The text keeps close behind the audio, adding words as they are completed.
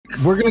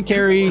we're going to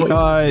carry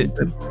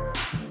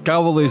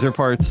Galvo laser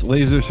parts,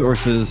 laser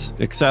sources,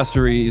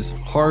 accessories,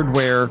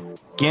 hardware,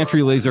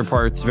 gantry laser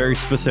parts, very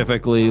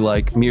specifically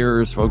like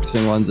mirrors,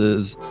 focusing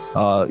lenses,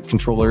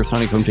 controllers,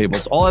 honeycomb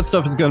tables. All that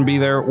stuff is going to be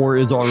there or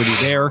is already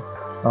there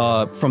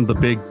from the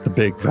big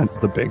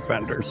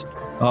vendors.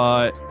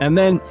 And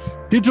then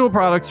digital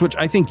products, which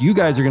I think you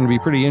guys are going to be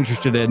pretty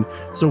interested in.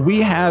 So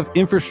we have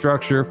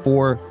infrastructure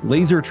for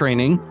laser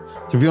training.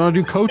 So if you want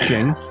to do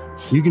coaching,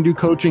 you can do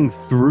coaching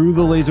through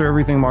the Laser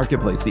Everything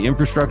Marketplace. The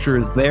infrastructure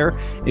is there,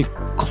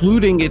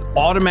 including it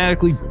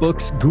automatically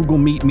books Google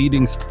Meet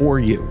meetings for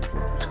you.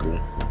 That's cool.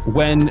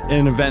 When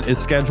an event is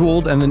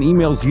scheduled, and then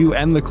emails you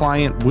and the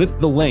client with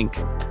the link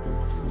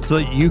so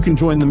that you can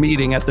join the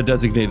meeting at the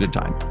designated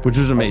time, which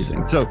is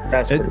amazing.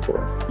 That's pretty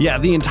cool. Yeah,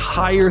 the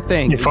entire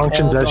thing. It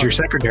functions as your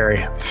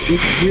secretary.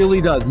 It really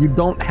does. You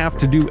don't have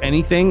to do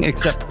anything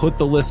except put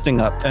the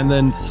listing up and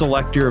then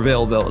select your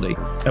availability.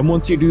 And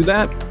once you do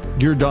that,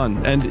 you're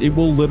done. And it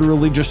will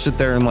literally just sit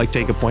there and like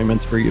take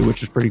appointments for you,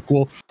 which is pretty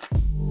cool.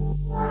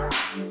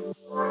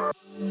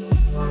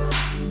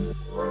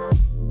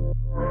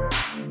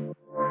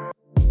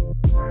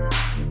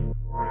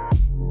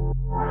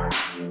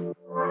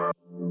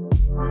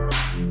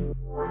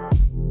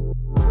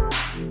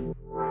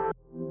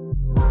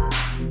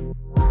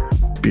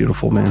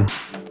 Beautiful, man.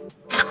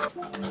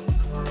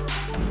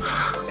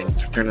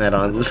 Thanks for turning that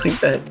on. Just like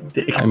that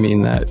dick. I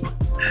mean that.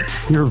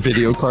 Your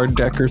video card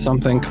deck or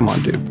something? Come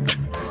on, dude.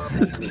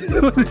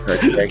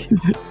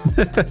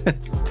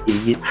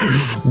 Idiot.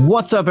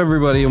 What's up,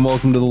 everybody, and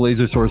welcome to the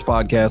Laser Source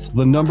Podcast,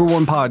 the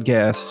 #1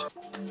 podcast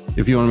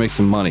if you want to make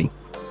some money.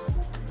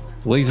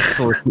 Laser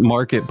Source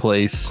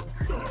Marketplace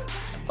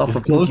is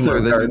closer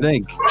than you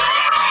think.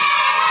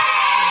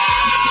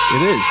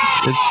 It is.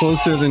 It's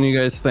closer than you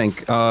guys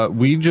think.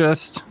 We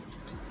just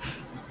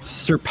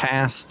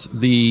surpassed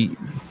the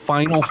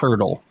final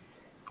hurdle.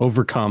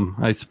 Overcome,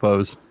 I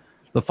suppose.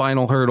 The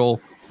final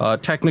hurdle,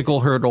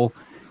 technical hurdle,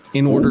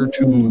 in order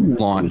to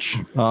launch.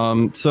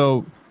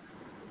 So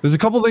there's a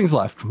couple things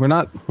left. We're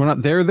not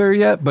there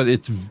yet, but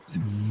it's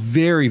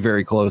very,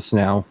 very close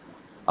now.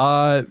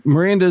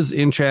 Miranda's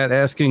in chat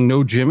asking,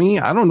 no Jimmy?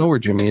 I don't know where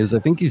Jimmy is. I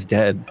think he's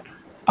dead.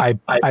 I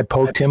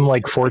poked him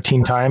like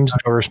 14 times,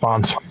 no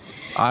response.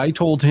 I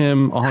told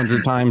him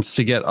 100 times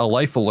to get a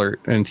life alert,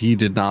 and he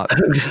did not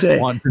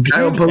want to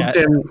Kyle poked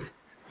him.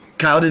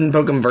 Kyle didn't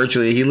poke him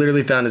virtually. He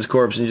literally found his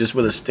corpse and just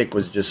with a stick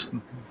was just...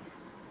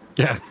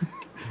 Yeah.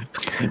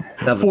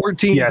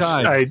 14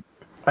 times.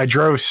 I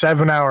drove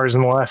 7 hours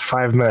in the last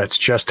 5 minutes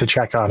just to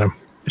check on him.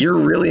 You're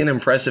really an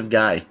impressive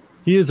guy.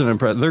 He is an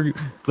impressive.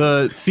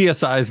 The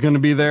CSI is going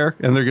to be there,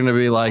 and they're going to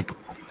be like,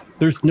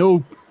 there's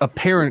no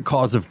apparent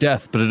cause of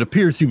death, but it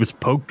appears he was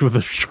poked with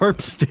a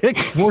sharp stick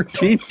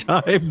 14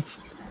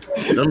 times.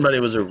 Somebody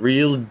was a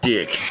real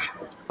dick.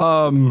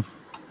 The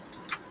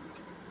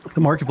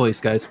marketplace,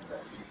 guys.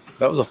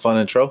 That was a fun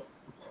intro.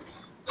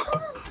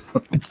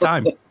 It's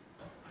time.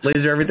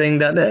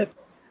 LaserEverything.net.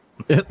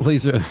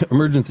 Laser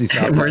emergency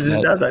stop.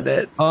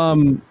 Emergency.net.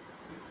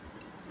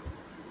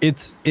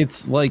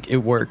 It's like it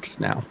works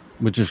now,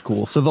 which is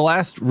cool. So the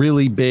last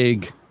really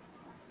big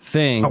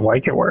thing. I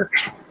like it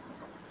works.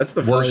 That's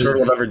the first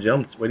hurdle I've ever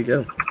jumped. Way to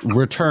go.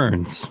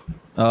 Returns.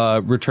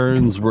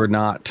 Returns were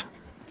not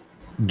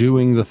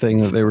doing the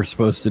thing that they were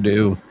supposed to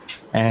do,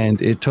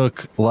 and it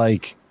took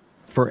like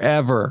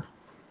forever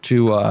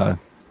to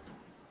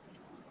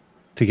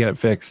get it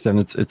fixed, and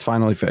it's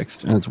finally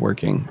fixed and it's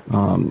working.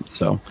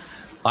 So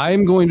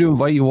I'm going to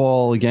invite you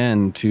all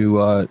again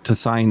to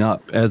sign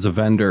up as a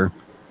vendor.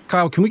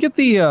 Kyle, can we get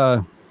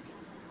the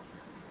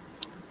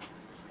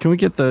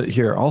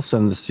here, I'll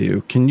send this to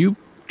you. Can you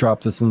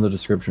drop this in the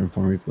description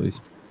for me,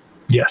 please?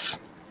 Yes.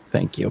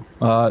 Thank you.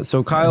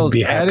 So Kyle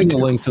is adding a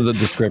link to the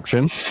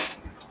description.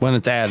 When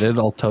it's added,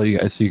 I'll tell you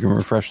guys so you can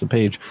refresh the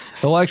page.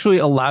 It'll actually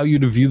allow you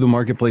to view the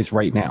marketplace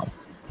right now.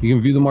 You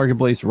can view the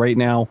marketplace right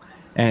now,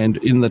 and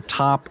in the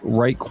top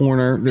right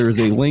corner, there's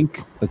a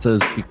link that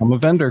says become a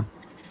vendor.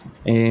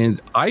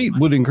 And I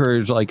would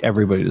encourage like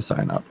everybody to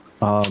sign up.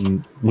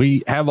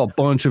 We have a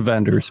bunch of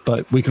vendors,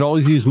 but we could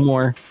always use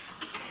more.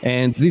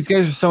 And these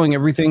guys are selling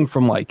everything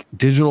from like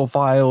digital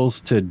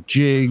files to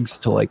jigs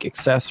to like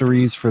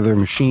accessories for their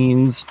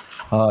machines,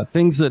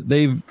 things that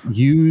they've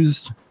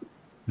used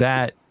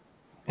that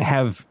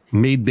have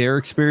made their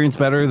experience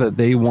better that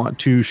they want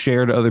to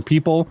share to other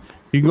people.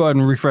 You can go ahead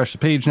and refresh the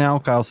page now.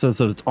 Kyle says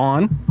that it's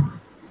on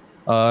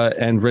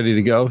and ready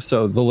to go.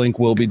 So the link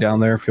will be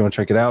down there if you want to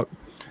check it out.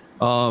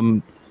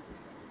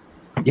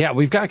 Yeah,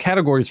 we've got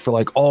categories for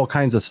like all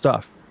kinds of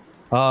stuff.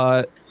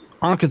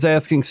 Anka's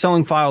asking,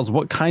 selling files,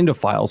 what kind of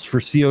files? For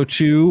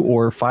CO2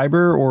 or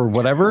fiber or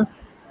whatever?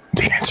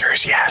 The answer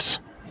is yes.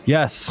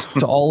 Yes,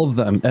 to all of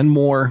them and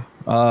more.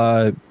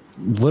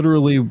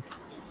 Literally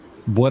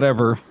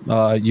whatever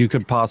you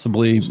could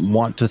possibly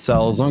want to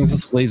sell. As long as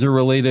it's laser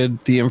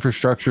related, the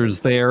infrastructure is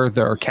there.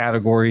 There are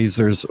categories.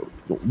 There's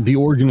the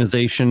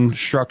organization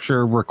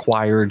structure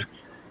required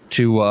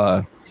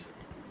to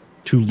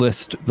to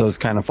list those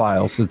kind of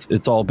files.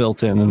 It's all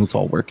built in and it's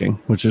all working,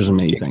 which is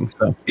amazing.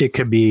 So it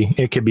could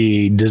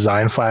be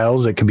design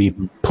files, it could be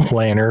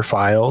planner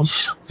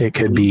files, it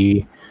could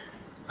be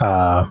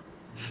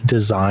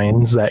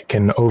designs that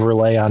can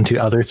overlay onto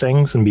other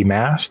things and be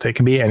masked. It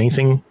could be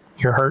anything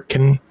your heart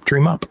can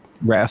dream up.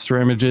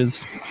 Raster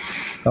images.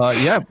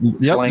 You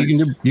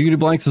can do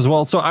blanks as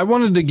well. So I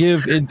wanted to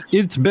give it.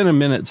 It's been a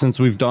minute since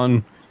we've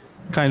done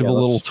kind of a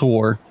little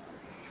tour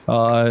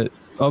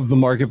of the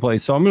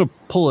marketplace. So I'm going to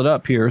pull it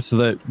up here so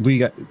that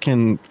we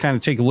can kind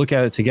of take a look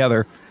at it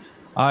together.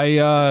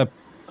 I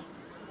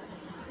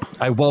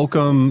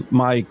welcome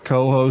my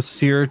co-hosts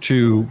here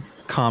to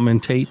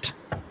commentate.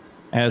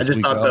 I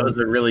just thought that was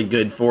a really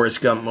good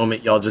Forrest Gump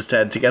moment y'all just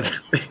had together.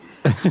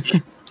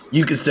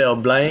 You can sell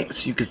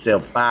blanks. You can sell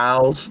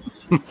files.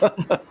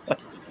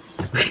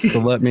 So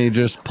let me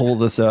just pull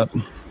this up.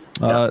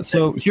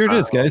 So here it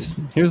is, guys.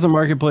 Here's the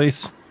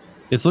marketplace.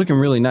 It's looking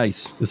really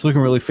nice. It's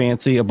looking really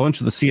fancy. A bunch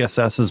of the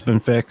CSS has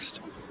been fixed.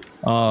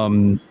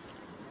 Oh,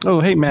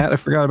 hey, Matt, I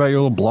forgot about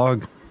your little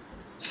blog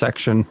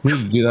section. We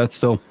need to do that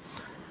still.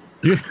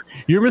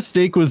 Your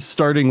mistake was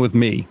starting with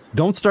me.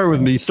 Don't start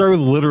with me. Start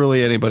with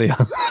literally anybody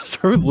else.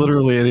 Start with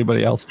literally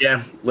anybody else.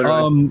 Yeah,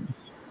 literally.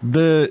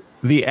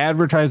 The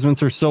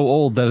advertisements are so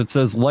old that it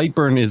says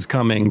Lightburn is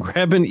coming.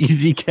 Grab an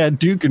EasyCAD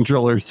 2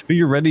 controller so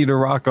you're ready to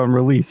rock on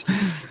release.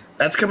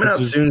 That's coming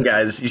out soon,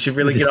 guys. You should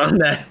really get on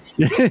that.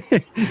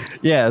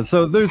 Yeah,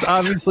 so there's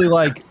obviously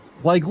like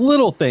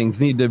little things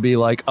need to be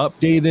like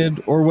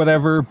updated or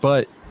whatever,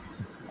 but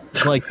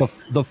like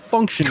the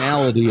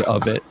functionality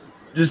of it.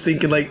 Just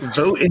thinking, like,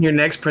 vote in your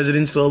next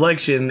presidential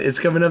election. It's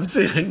coming up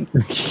soon.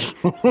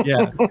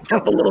 Yeah, a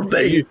couple little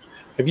things.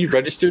 Have you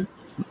registered?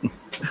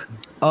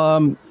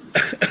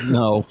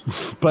 No,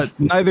 but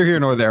neither here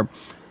nor there.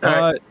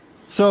 Right.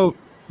 So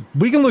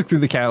we can look through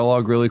the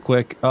catalog really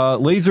quick.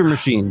 Laser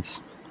machines.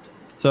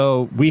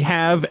 So we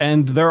have,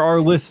 and there are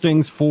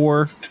listings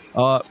for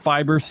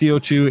fiber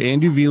CO2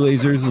 and UV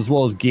lasers, as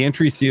well as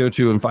gantry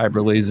CO2 and fiber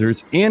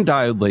lasers and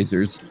diode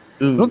lasers.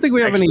 Ooh, I don't think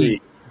we have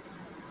any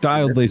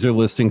diode laser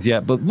listings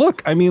yet, but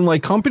look, I mean,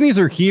 like, companies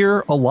are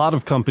here. A lot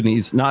of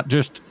companies, not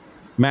just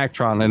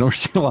Mactron. I know we're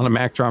seeing a lot of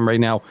Mactron right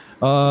now.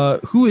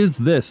 Who is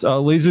this?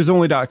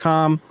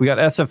 Lasersonly.com. We got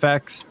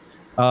SFX.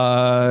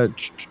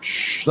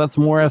 That's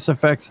more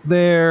SFX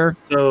there.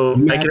 So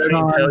Mactron. I can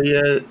only tell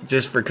you,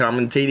 just for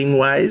commentating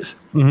wise,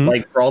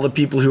 like for all the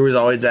people who was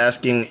always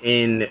asking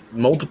in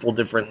multiple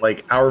different,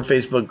 like our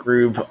Facebook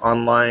group,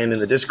 online in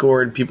the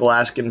Discord, people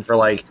asking for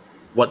like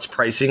what's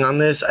pricing on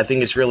this. I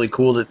think it's really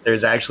cool that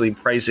there's actually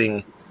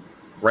pricing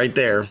right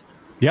there.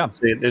 Yeah.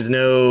 So there's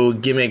no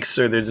gimmicks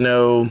or there's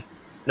no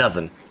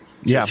nothing.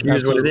 Just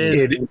here's what it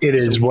is. It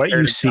is what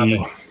you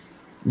see.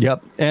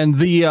 Yep. And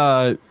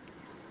the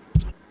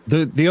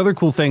other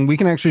cool thing, we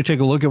can actually take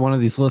a look at one of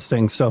these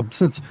listings. So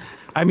since,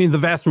 I mean, the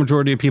vast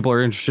majority of people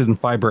are interested in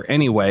fiber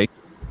anyway,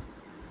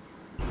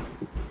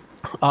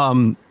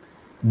 we'll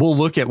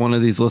look at one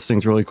of these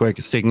listings really quick.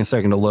 It's taking a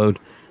second to load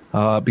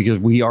because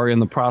we are in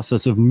the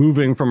process of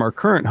moving from our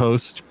current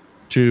host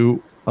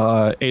to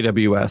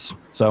AWS.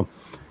 So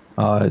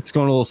it's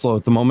going a little slow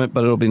at the moment,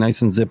 but it'll be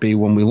nice and zippy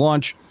when we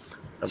launch.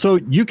 So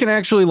you can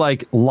actually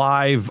like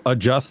live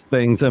adjust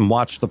things and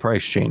watch the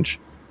price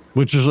change,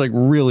 which is like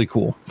really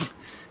cool.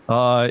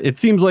 It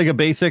seems like a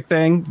basic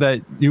thing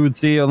that you would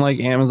see on like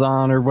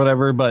Amazon or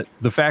whatever, but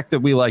the fact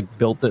that we like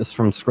built this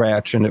from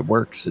scratch and it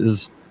works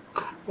is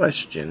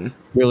Question.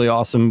 really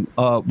awesome.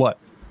 What?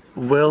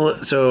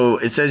 So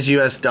it says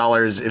US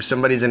dollars. If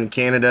somebody's in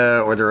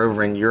Canada or they're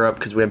over in Europe,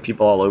 because we have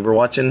people all over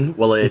watching,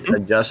 will it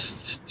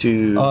adjust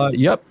to?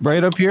 Yep,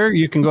 right up here.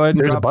 You can go ahead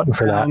and There's a drop button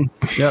for that.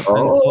 Yep.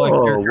 and select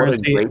your What a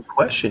currency. great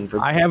question.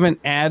 I haven't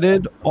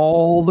added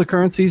all the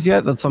currencies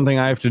yet. That's something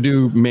I have to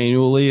do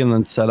manually and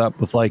then set up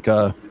with like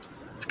a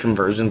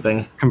conversion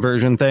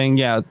thing.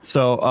 Yeah.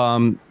 So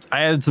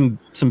I added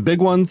some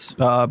big ones,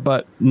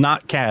 but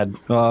not CAD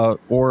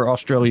or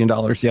Australian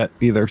dollars yet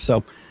either.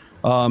 So,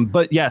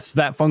 but yes,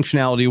 that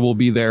functionality will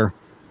be there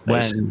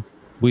Nice. when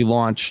we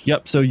launch.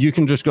 Yep. So you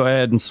can just go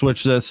ahead and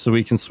switch this. So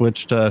we can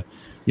switch to,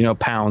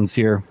 pounds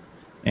here,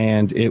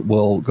 and it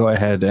will go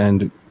ahead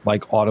and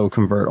like auto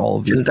convert all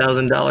of these.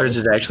 $10,000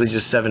 is actually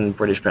just 7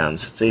 British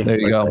pounds. See, There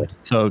you go.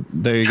 So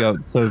there you go.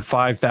 So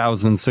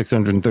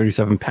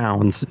 5,637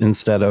 pounds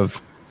instead of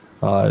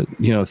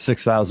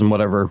 6,000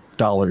 whatever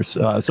dollars.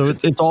 So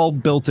it's all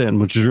built in,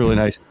 which is really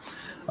nice.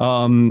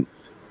 And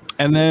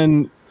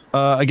then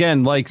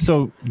again, like,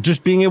 so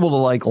just being able to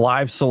like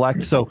live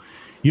select, so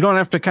you don't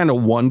have to kind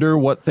of wonder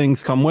what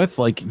things come with.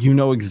 Like,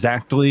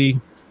 exactly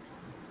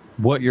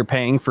what you're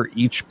paying for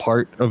each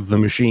part of the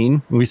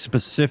machine. We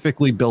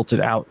specifically built it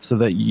out so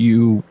that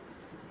you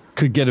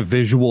could get a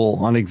visual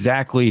on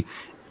exactly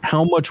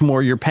how much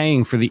more you're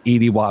paying for the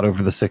 80 watt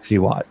over the 60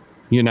 watt.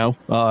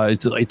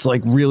 It's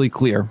like really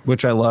clear,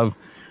 which I love.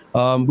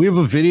 We have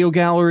a video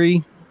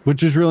gallery,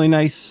 which is really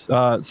nice.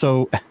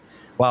 So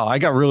Wow, I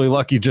got really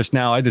lucky just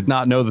now. I did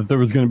not know that there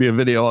was going to be a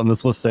video on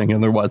this listing,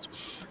 and there was.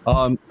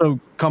 So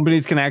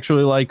companies can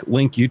actually like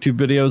link YouTube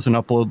videos and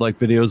upload like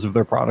videos of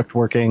their product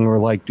working, or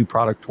like do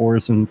product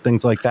tours and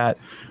things like that.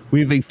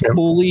 We have a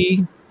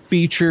fully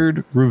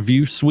featured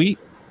review suite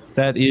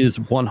that is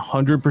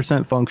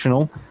 100%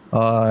 functional,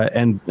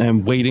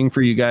 and waiting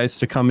for you guys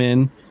to come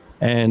in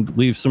and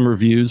leave some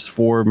reviews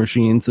for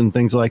machines and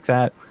things like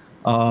that.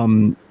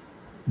 The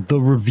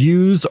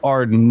reviews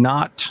are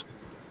not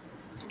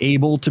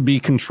able to be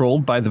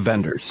controlled by the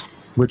vendors,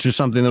 which is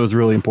something that was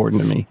really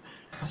important to me.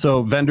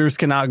 So vendors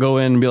cannot go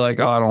in and be like,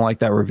 oh, I don't like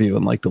that review,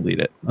 and like delete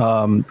it.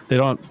 They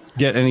don't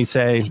get any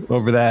say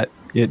over that.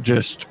 It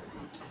just,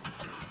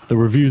 the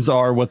reviews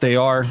are what they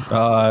are,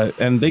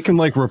 and they can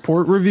like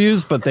report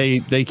reviews, but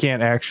they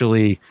can't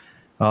actually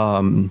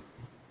like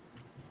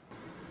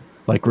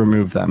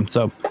remove them.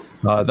 So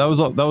that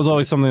was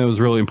always something that was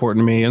really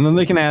important to me. And then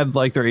they can add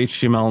like their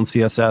HTML and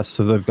CSS,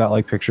 so they've got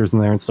like pictures in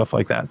there and stuff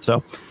like that.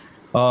 So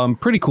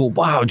pretty cool.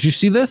 Wow, did you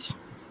see this?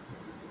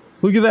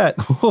 Look at that.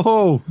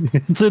 Oh,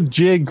 it's a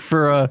jig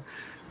for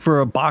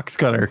a box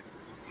cutter.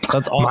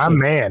 That's awesome.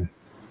 My man.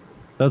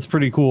 That's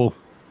pretty cool.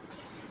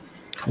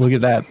 Look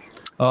at that.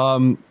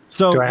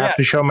 So do I have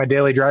to show my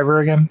daily driver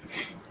again?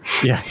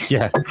 Yeah.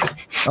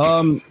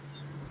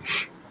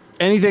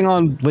 Anything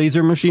on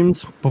laser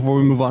machines before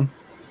we move on?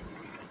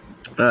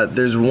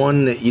 There's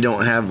one that you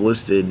don't have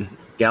listed: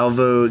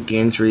 Galvo,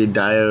 Gantry,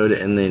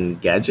 Diode, and then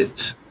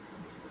gadgets.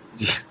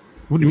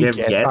 What do you mean?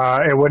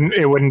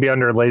 It wouldn't be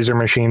under laser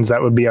machines.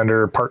 That would be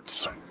under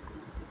parts.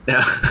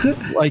 Yeah,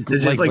 like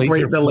it's just like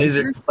right, the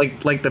laser,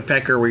 like the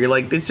pecker, where you're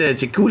like, it's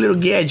a cool little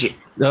gadget.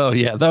 Oh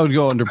yeah, that would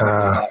go under.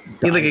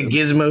 Need like a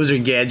gizmos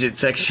or gadget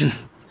section.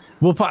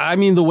 Well, I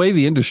mean, the way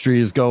the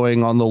industry is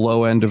going on the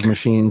low end of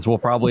machines, we'll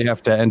probably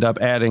have to end up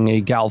adding a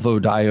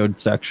Galvo diode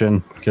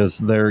section because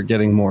they're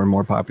getting more and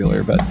more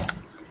popular. But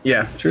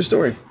yeah, true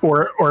story.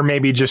 Or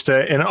maybe just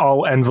an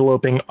all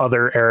enveloping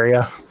other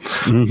area.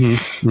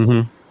 Mm-hmm.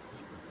 Mm-hmm.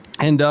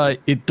 And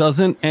it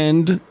doesn't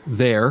end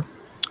there.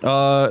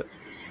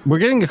 We're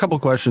getting a couple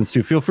questions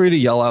too. Feel free to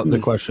yell out the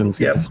questions.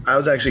 Yeah, guys. I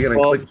was actually going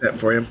to click that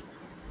for you.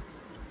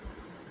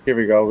 Here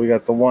we go. We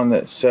got the one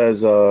that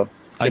says, I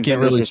can't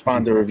vendors really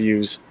respond to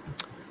reviews.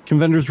 Can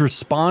vendors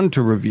respond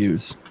to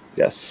reviews?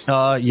 Yes.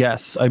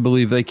 Yes, I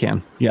believe they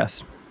can.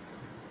 Yes.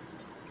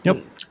 Yep.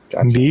 Gotcha.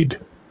 Indeed.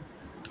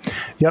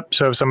 Yep.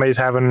 So if somebody's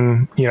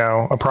having,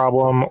 a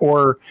problem,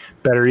 or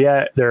better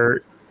yet,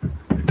 they're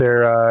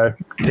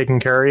taking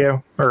care of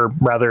you, or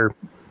rather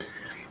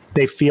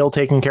they feel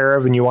taken care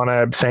of, and you want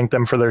to thank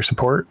them for their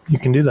support, you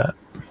can do that.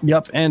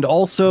 Yep. And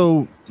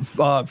also,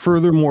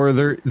 furthermore,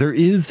 there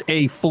is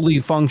a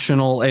fully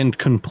functional and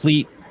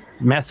complete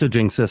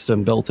messaging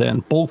system built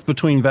in, both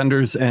between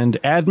vendors and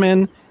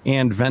admin,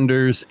 and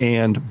vendors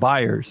and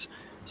buyers.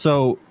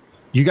 So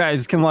you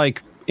guys can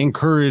like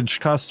encourage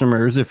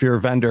customers, if you're a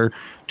vendor,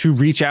 to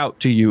reach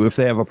out to you if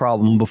they have a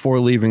problem before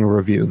leaving a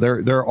review.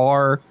 There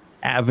are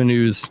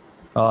avenues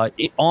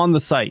on the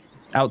site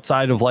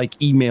outside of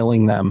like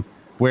emailing them,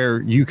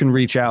 where you can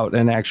reach out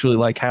and actually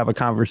like have a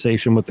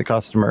conversation with the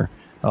customer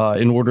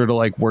in order to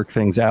like work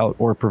things out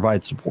or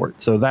provide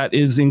support. So that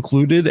is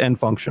included and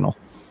functional.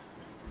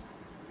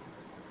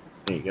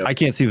 There you go. I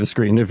can't see the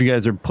screen. If you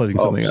guys are putting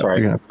something up, you're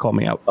gonna have to call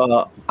me out.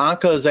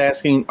 Anka is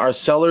asking, are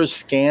sellers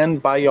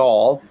scanned by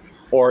y'all,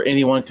 or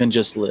anyone can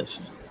just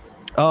list?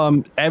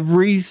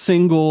 Every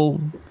single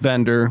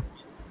vendor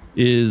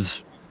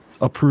is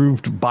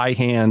approved by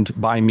hand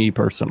by me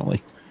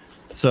personally.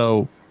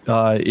 So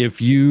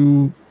if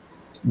you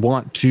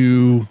want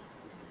to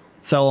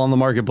sell on the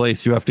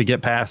marketplace, you have to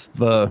get past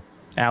the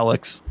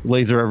Alex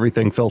laser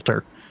everything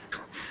filter.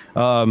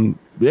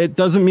 It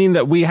doesn't mean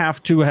that we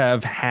have to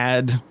have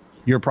had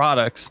your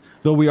products,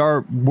 though we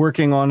are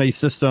working on a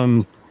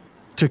system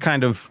to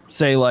kind of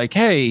say like,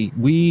 hey,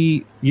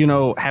 we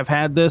have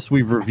had this,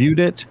 we've reviewed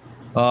it,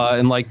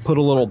 and like put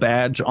a little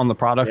badge on the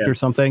product or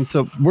something.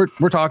 So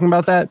we're talking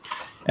about that.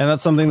 And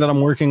that's something that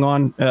I'm working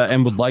on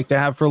and would like to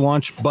have for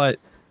launch. But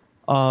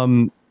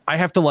I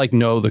have to like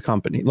know the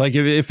company. Like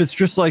if it's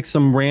just like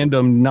some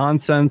random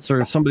nonsense,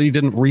 or somebody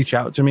didn't reach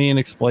out to me and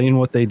explain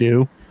what they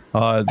do,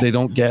 they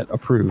don't get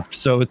approved.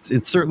 So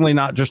it's certainly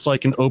not just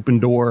like an open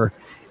door,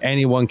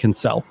 anyone can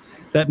sell.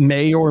 That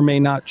may or may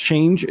not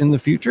change in the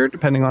future,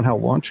 depending on how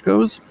launch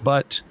goes.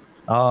 But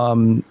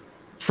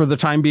for the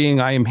time being,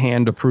 I am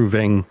hand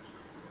approving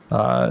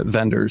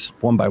vendors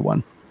one by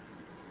one.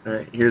 All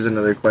right, here's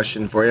another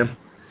question for you.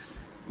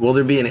 Will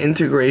there be an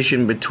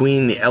integration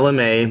between the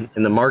LMA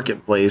and the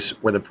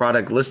marketplace, where the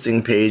product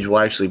listing page will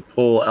actually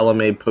pull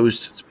LMA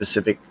posts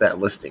specific to that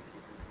listing?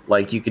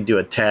 Like you could do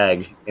a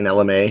tag in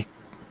LMA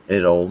and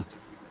it'll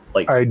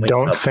like. I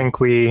don't think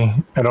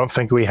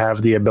we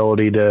have the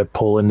ability to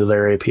pull into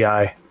their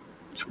API.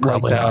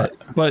 Probably like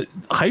not. But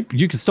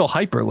you can still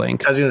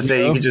hyperlink. I was going to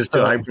say you could just do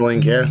a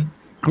hyperlink here.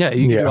 Yeah,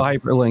 you can do a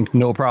hyperlink,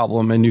 no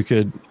problem, and you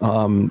could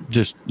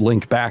just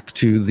link back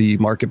to the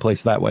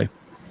marketplace that way.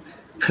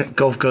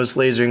 Gulf Coast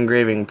Laser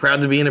Engraving, proud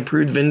to be an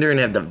approved vendor and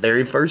have the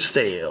very first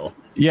sale.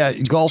 Yeah,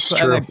 Golf.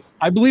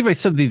 I believe I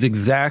said these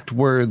exact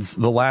words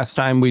the last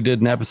time we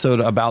did an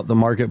episode about the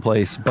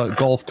marketplace, but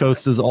Gulf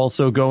Coast is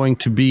also going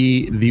to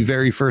be the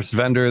very first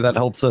vendor that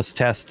helps us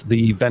test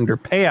the vendor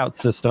payout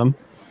system,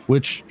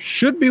 which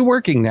should be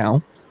working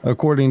now,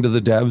 according to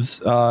the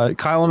devs.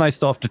 Kyle and I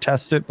still have to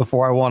test it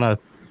before I want to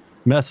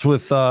mess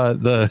with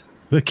the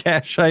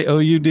cash I owe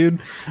you, dude.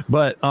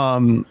 But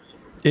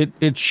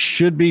it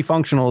should be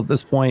functional at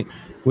this point,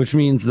 which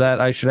means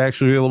that I should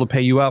actually be able to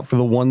pay you out for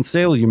the one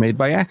sale you made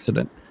by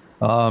accident.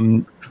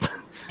 The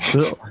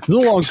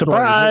long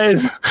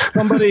surprise story.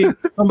 Somebody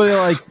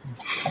like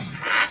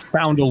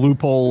found a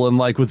loophole and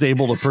like was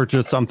able to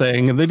purchase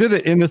something, and they did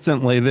it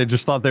innocently. They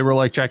just thought they were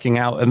like checking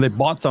out, and they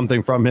bought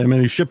something from him,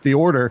 and he shipped the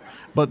order,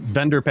 but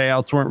vendor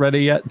payouts weren't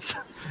ready yet.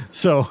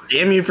 So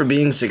damn you for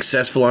being a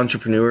successful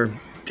entrepreneur.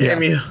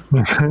 Damn you.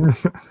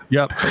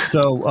 Yep.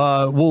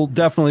 So we'll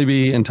definitely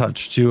be in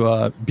touch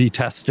to be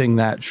testing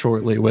that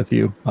shortly with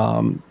you.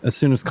 As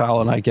soon as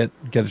Kyle and I get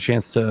a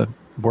chance to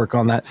work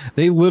on that.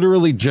 They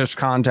literally just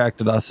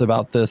contacted us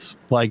about this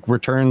like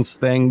returns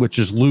thing, which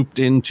is looped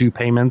into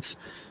payments.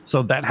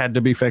 So that had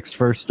to be fixed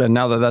first. And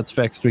now that that's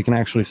fixed, we can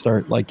actually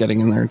start like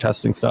getting in there and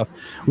testing stuff.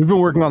 We've been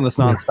working on this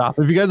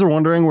nonstop. If you guys are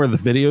wondering where the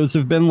videos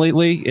have been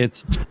lately,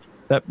 it's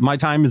that my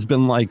time has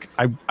been like,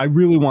 I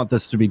really want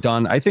this to be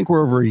done. I think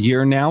we're over a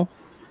year now,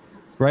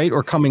 right?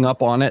 Or coming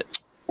up on it.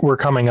 We're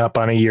coming up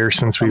on a year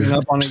since we've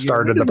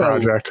started the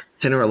project.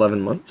 10 or 11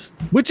 months.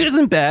 Which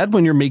isn't bad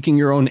when you're making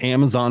your own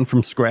Amazon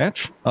from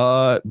scratch.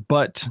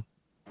 But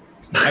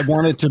I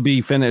want it to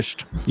be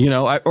finished,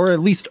 or at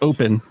least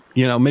open,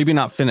 maybe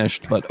not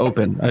finished, but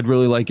open. I'd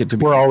really like it to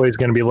be. We're always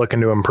going to be looking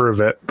to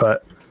improve it,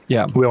 but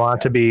yeah, we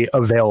want it to be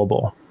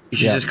available. You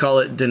should just call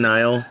it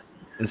Denial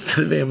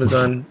instead of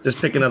Amazon.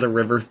 Just pick another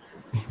river.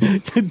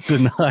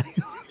 Denial.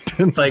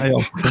 It's like,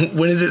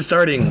 when is it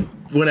starting?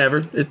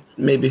 Whenever.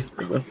 Maybe.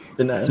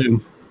 Denial.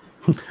 Soon.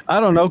 I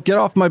don't know. Get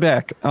off my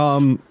back.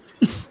 So,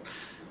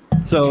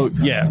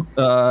 yeah.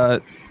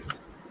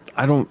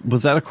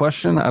 Was that a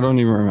question? I don't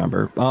even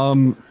remember.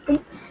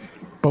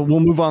 But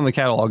we'll move on the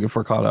catalog if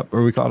we're caught up.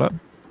 Are we caught up?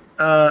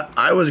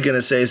 I was going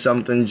to say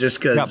something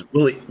just because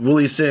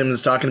Willie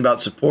Sims talking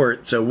about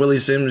support. So Willie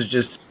Sims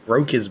just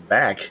broke his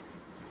back,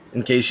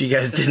 in case you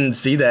guys didn't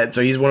see that.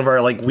 So he's one of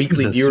our like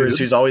weekly viewers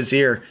who's always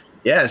here.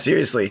 Yeah,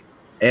 seriously.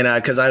 And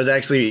because I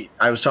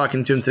was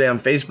talking to him today on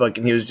Facebook,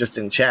 and he was just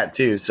in chat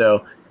too.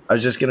 So I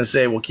was just going to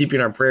say, we'll keep you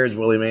in our prayers,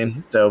 Willie,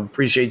 man. So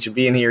appreciate you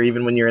being here,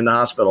 even when you're in the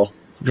hospital.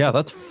 Yeah,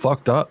 that's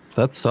fucked up.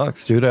 That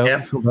sucks, dude.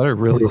 I feel better,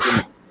 really.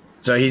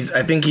 So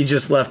I think he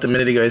just left a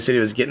minute ago. He said he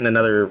was getting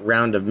another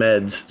round of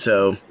meds.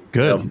 So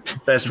good.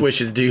 Best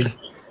wishes, dude.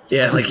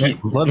 Yeah, like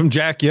let him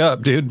jack you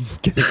up, dude.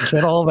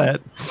 Get all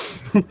that.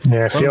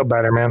 Yeah, feel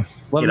better, man.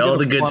 Get all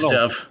the good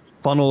stuff.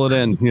 Funnel it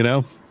in,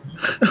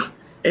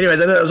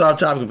 Anyways, I know that was off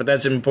topic, but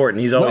that's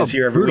important. He's always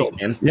here every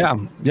week, man.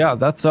 Yeah,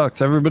 that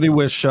sucks. Everybody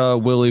wish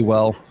Willie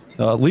well.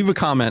 Leave a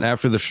comment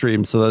after the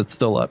stream so that's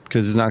still up,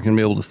 because he's not going to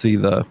be able to see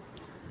the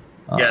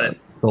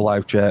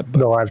live chat.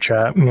 The live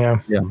chat, yeah.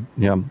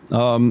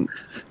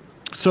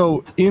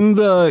 So in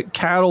the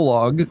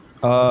catalog,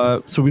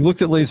 so we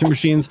looked at laser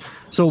machines.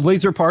 So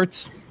laser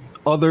parts,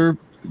 other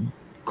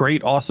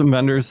great, awesome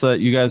vendors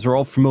that you guys are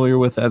all familiar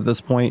with at this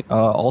point,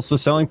 also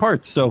selling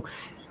parts. So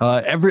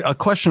a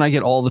question I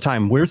get all the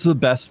time: where's the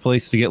best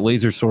place to get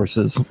laser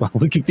sources? Well,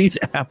 look at these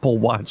Apple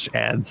Watch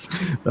ads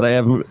that I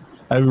haven't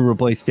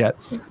replaced yet.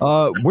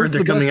 Where's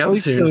they're coming out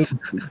soon?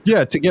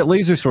 To get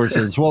laser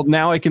sources. Well,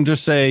 now I can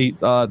just say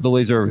the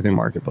Laser Everything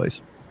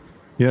Marketplace.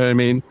 You know what I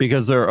mean?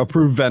 Because they're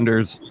approved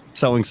vendors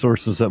selling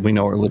sources that we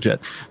know are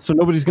legit. So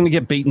nobody's going to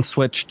get bait and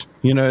switched.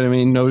 You know what I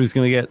mean? Nobody's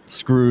going to get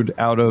screwed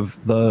out of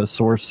the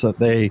source that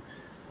they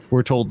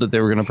were told that they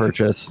were going to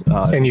purchase.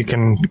 And you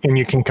can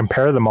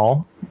compare them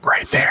all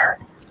right there.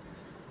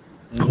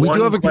 We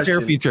do have a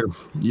compare feature.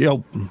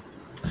 Yep. I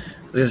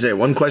was gonna say,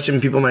 one question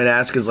people might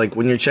ask is like,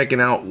 when you're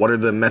checking out, what are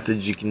the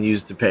methods you can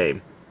use to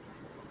pay?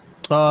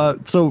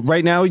 So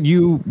right now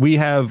we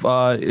have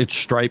it's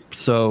Stripe,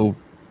 so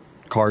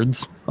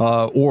cards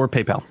or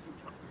PayPal.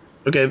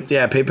 Okay,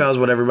 yeah, PayPal is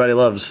what everybody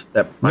loves.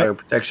 That buyer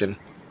protection.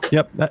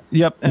 Yep.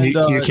 And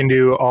you can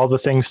do all the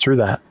things through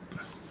that.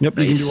 Yep,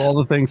 nice. You can do all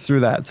the things through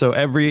that. So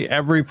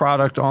every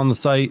product on the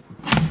site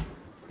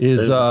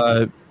is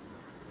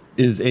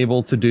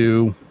able to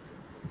do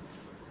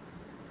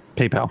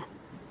PayPal.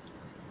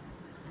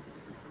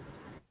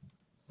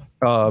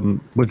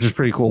 Which is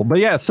pretty cool. But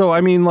yeah, so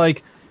I mean,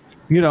 like,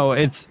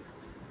 it's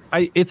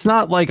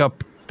not like a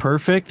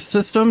perfect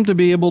system to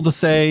be able to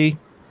say,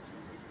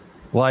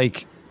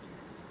 like,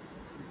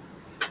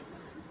 I'm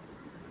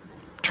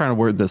trying to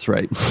word this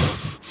right.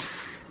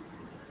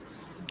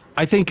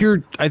 I think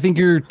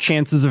your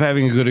chances of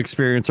having a good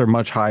experience are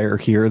much higher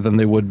here than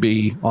they would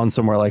be on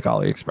somewhere like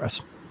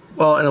AliExpress.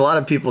 Well, and a lot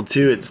of people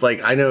too, it's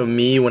like, I know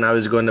me, when I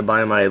was going to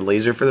buy my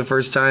laser for the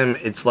first time,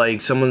 it's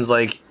like someone's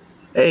like,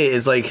 hey,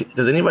 it's like,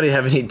 does anybody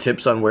have any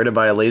tips on where to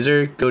buy a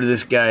laser? Go to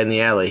this guy in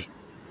the alley.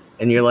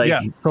 And you're like,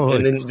 yeah,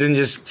 totally. And then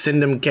just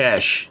send them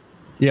cash.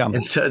 Yeah.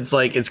 And so it's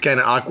like, it's kind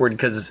of awkward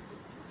because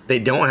they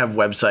don't have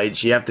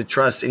websites. You have to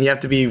trust, and you have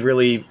to be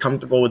really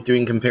comfortable with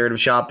doing comparative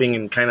shopping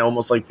and kind of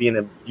almost like being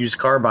a used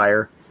car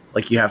buyer.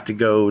 Like you have to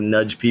go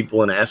nudge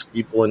people and ask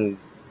people, and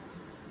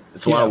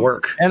it's a lot of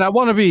work. And I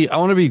want to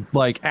be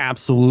like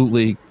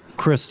absolutely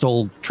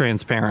crystal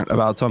transparent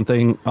about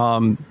something.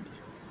 So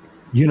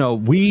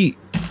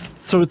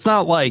it's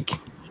not like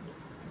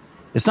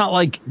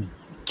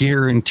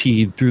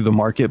guaranteed through the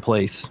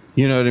marketplace.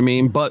 You know what I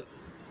mean? But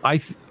I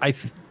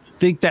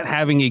think that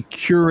having a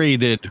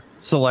curated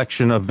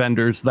selection of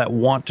vendors that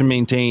want to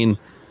maintain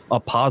a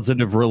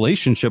positive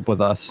relationship with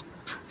us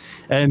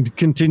and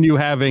continue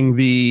having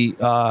the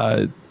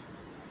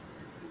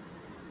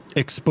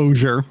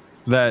exposure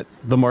that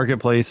the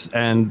marketplace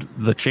and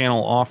the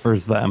channel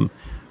offers them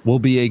will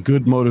be a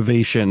good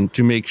motivation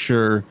to make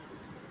sure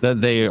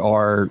that they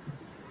are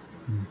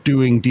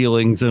doing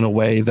dealings in a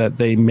way that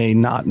they may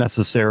not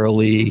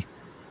necessarily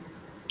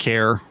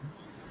care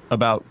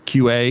about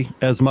QA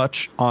as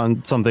much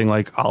on something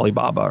like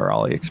Alibaba or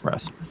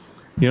AliExpress.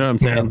 You know what I'm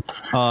saying?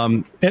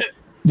 Yeah.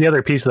 The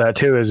other piece of that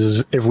too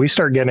is if we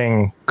start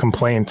getting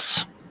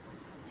complaints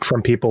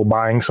from people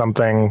buying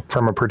something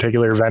from a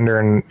particular vendor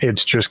and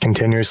it's just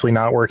continuously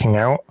not working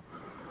out.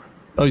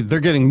 Oh,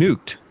 they're getting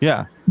nuked.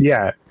 Yeah.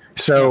 Yeah.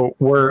 So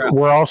we're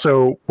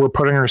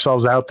putting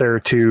ourselves out there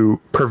to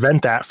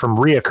prevent that from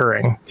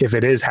reoccurring if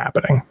it is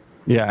happening.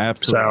 Yeah,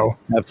 absolutely.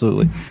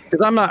 Absolutely.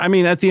 Because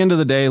at the end of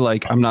the day,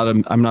 like I'm not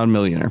a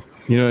millionaire.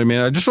 You know what I mean?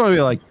 I just want to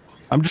be like,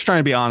 I'm just trying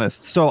to be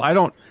honest. So I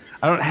don't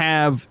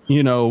have,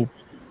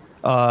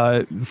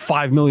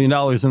 $5 million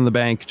in the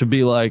bank to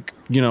be like,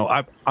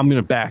 I'm going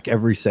to back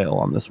every sale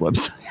on this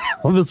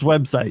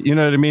website. You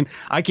know what I mean?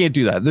 I can't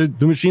do that.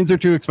 The machines are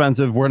too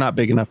expensive. We're not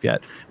big enough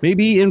yet.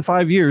 Maybe in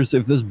 5 years,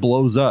 if this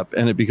blows up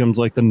and it becomes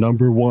like the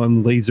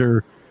 #1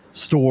 laser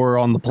store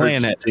on the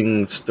planet,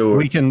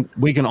 we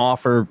can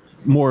offer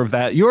more of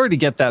that. You already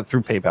get that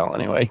through PayPal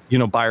anyway,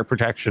 buyer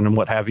protection and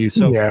what have you.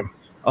 So,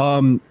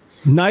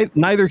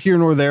 neither here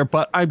nor there,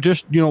 but I'm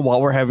just,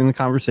 while we're having the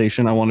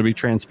conversation, I want to be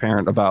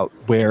transparent about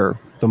where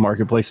the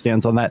marketplace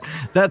stands on that.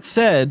 That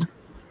said,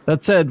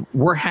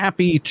 we're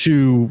happy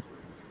to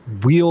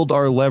wield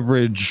our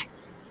leverage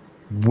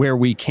where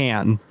we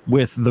can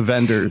with the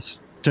vendors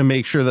to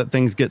make sure that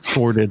things get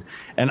sorted.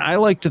 And I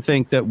like to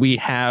think that we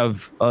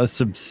have a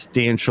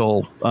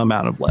substantial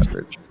amount of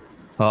leverage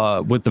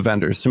with the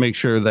vendors to make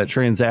sure that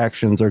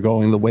transactions are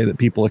going the way that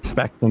people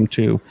expect them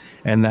to,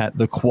 and that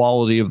the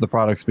quality of the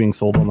products being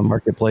sold on the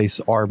marketplace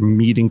are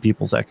meeting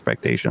people's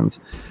expectations.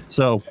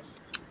 So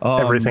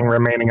everything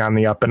remaining on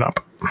the up and up.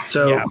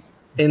 So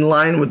in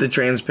line with the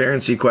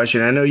transparency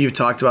question, I know you've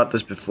talked about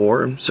this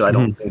before, so I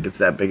don't think it's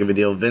that big of a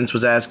deal. Vince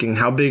was asking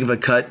how big of a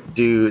cut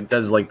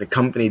does like the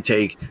company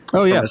take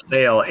from a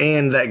sale?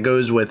 And that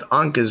goes with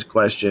Anka's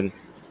question,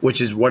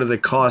 which is what are the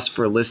costs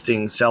for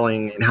listing,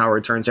 selling, and how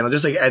returns handle,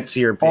 just like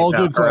Etsy or PayPal. All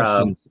good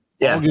questions.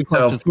 All good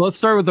questions. So let's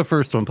start with the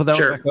first one. Put that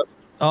one back up.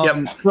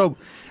 So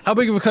how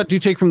big of a cut do you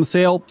take from the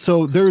sale?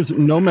 So there's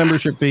no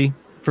membership fee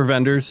for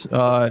vendors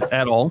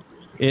at all.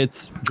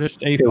 It's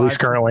just a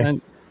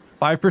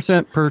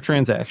 5% per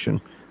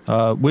transaction,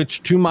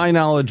 which to my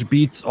knowledge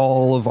beats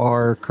all of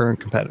our current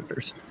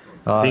competitors.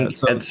 I think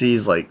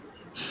Etsy's like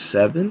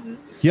 7.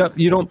 Yep,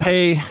 you don't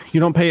pay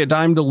a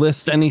dime to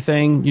list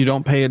anything. You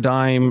don't pay a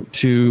dime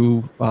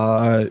to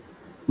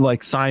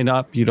sign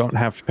up. You don't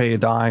have to pay a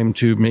dime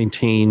to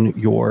maintain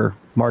your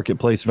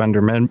marketplace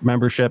vendor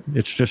membership.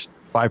 It's just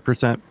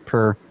 5%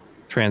 per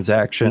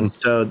transaction. And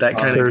so that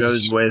kind of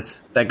goes with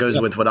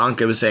what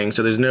Anka was saying.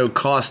 So there's no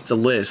cost to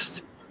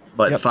list,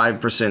 but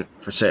 5%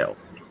 for sale.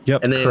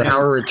 Yep. And then how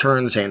are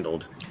returns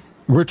handled?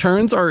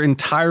 Returns are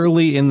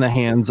entirely in the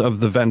hands of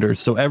the vendors.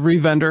 So every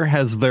vendor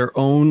has their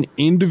own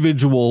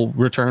individual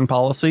return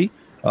policy,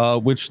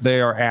 which they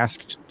are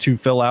asked to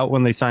fill out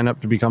when they sign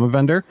up to become a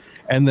vendor,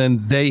 and then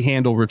they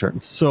handle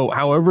returns. So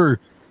however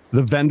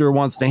the vendor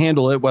wants to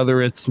handle it,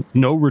 whether it's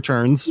no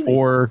returns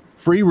or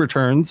free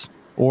returns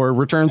or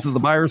returns at the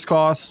buyer's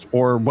cost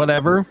or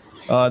whatever,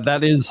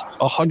 that is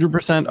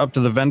 100% up to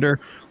the vendor.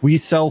 We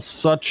sell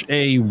such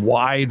a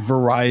wide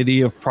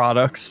variety of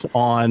products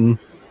on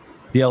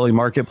the LA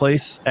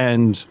marketplace,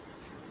 and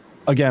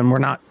again, we're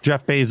not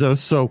Jeff Bezos,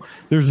 so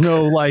there's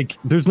no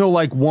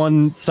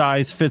one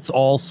size fits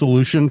all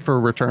solution for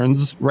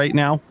returns right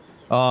now,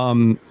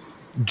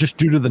 just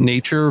due to the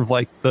nature of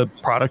like the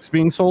products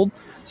being sold.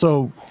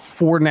 So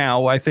for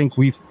now, I think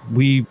we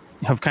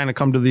have kind of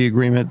come to the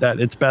agreement that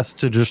it's best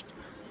to just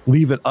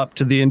leave it up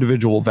to the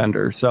individual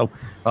vendor. So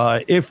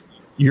if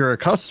you're a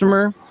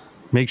customer,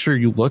 make sure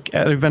you look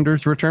at a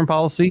vendor's return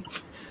policy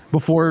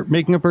before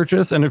making a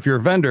purchase. And if you're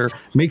a vendor,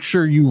 make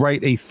sure you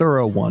write a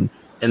thorough one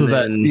so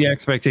that the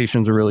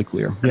expectations are really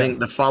clear. I think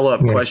the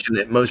follow-up question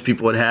that most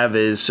people would have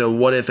is, so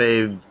what if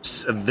a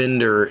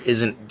vendor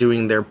isn't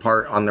doing their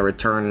part on the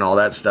return and all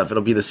that stuff?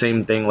 It'll be the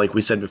same thing like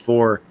we said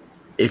before.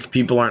 If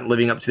people aren't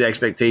living up to the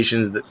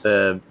expectations that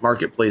the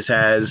marketplace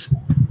has,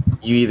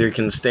 you either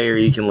can stay or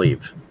you can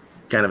leave,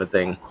 kind of a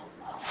thing.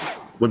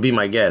 Would be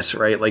my guess,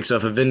 right? Like, so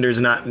if a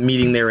vendor's not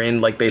meeting their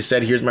end, like they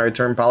said, here's my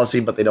return policy,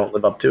 but they don't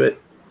live up to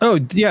it. Oh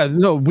yeah,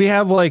 no, we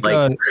have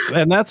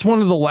and that's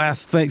one of the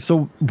last things.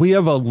 So we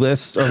have a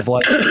list of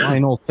like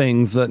final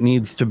things that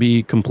needs to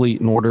be complete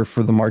in order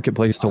for the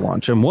marketplace to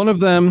launch. And one of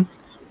them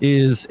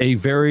is a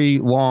very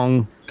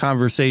long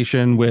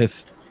conversation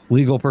with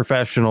legal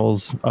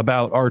professionals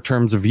about our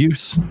terms of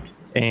use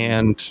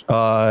and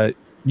kind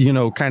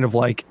of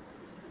like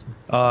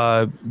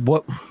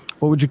what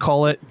would you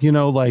call it?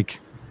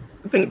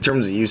 I think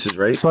terms of use is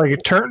right. It's like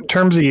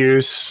terms of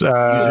use,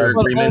 User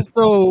agreement,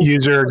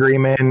 user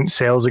agreement,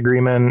 sales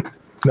agreement,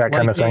 that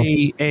kind of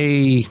thing.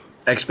 A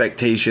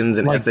expectations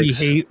and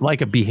ethics, like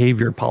a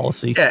behavior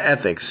policy. Yeah,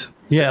 ethics.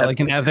 Yeah, like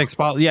an ethics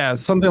policy. Yeah,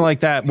 something like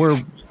that. Where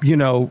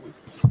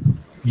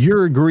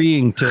you're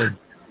agreeing to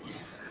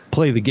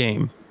play the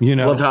game.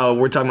 Love how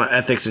we're talking about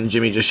ethics and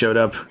Jimmy just showed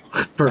up.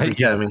 Perfect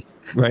timing.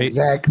 Right.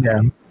 Exactly. Yeah.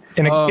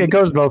 And it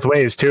goes both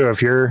ways too.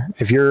 If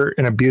you're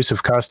an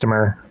abusive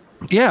customer.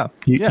 Yeah,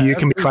 you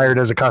can be fired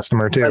as a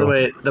customer too. By the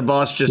way, the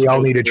boss just. We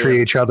all need to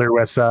treat each other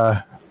with,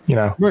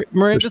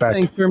 Miranda's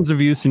saying terms of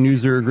use and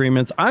user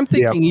agreements. I'm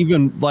thinking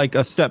even like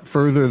a step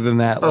further than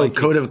that. Oh, like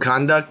code of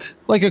conduct.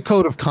 Like a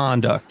code of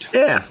conduct.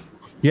 Yeah.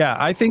 Yeah,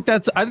 I think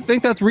that's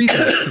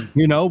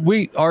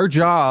reasonable. Our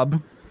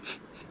job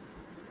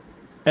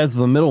as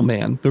the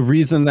middleman, the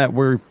reason that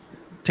we're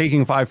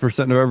taking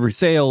 5% of every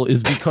sale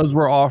is because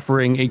we're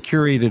offering a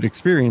curated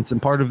experience,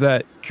 and part of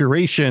that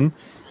curation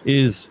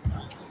is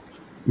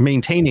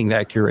maintaining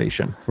that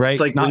curation, right? It's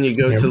like when you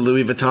go to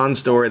Louis Vuitton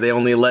store, they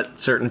only let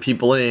certain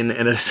people in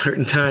at a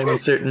certain time, a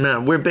certain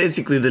amount. We're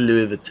basically the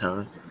Louis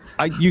Vuitton.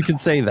 You could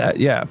say that,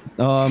 yeah.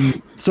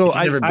 So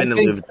I've never been to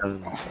Louis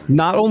Vuitton.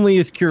 Not only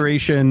is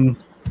curation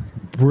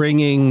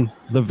bringing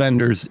the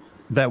vendors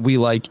that we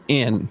like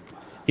in,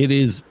 it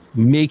is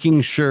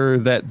making sure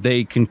that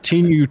they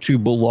continue to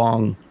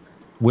belong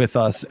with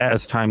us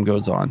as time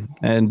goes on.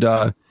 And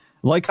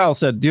like Kyle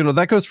said,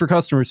 that goes for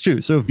customers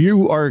too. So if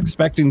you are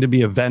expecting to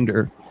be a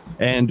vendor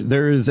and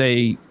there is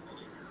a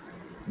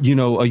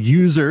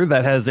user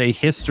that has a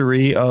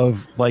history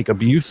of like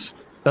abuse,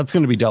 that's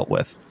going to be dealt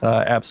with.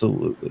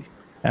 Absolutely.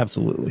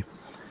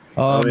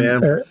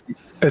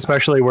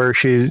 Especially where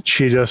she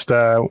just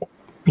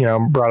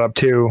brought up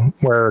too,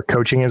 where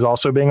coaching is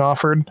also being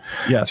offered.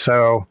 Yeah.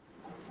 So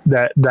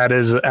that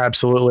is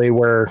absolutely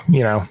where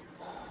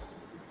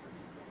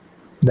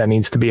that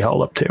needs to be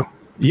held up to.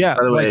 Yeah,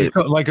 by the way,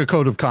 like a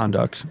code of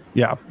conduct.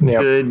 Yeah.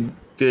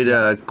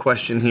 Good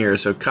question here.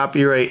 So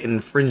copyright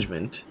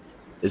infringement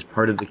is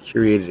part of the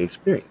curated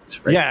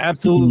experience, right? Yeah,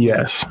 absolutely.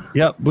 Yes.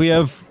 Yep. We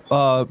have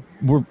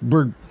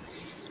we're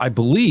I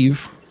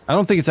believe, I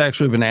don't think it's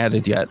actually been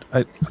added yet.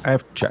 I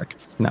have to check.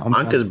 No,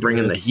 Anka's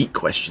bringing the heat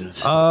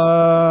questions.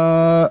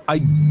 I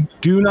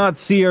do not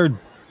see our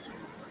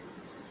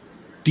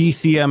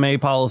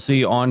DCMA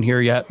policy on here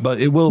yet,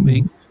 but it will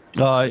be,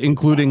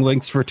 including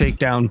links for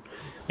takedown,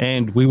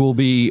 and we will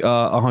be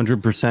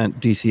 100%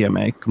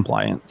 DCMA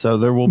compliant. So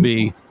there will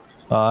be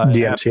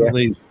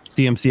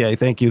DMCA.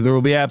 Thank you. There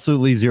will be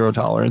absolutely zero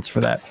tolerance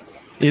for that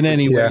in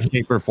any way,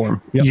 shape, or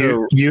form. Yep.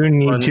 You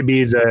need to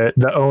be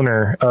the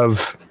owner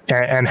of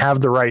and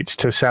have the rights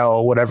to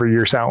sell whatever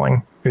you're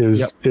selling.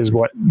 Is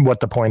what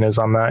the point is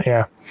on that?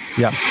 Yeah.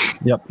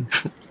 Yep.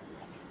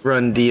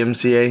 Run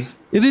DMCA.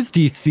 It is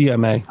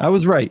DCMA. I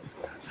was right.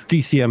 It's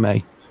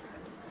DCMA.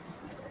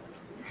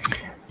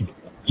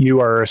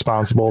 You are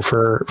responsible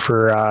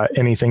for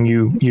anything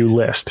you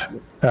list.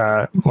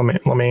 Let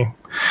me.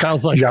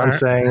 Sounds like John's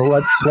saying,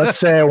 let's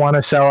say I want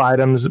to sell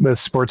items with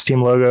sports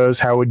team logos.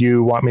 How would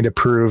you want me to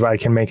prove I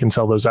can make and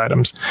sell those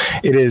items?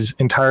 It is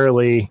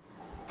entirely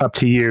up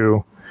to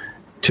you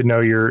to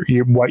know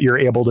what you're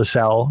able to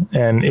sell,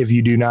 and if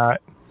you do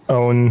not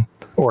own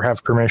or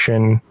have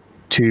permission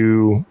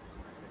to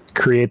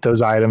create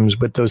those items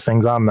with those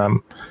things on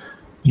them,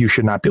 you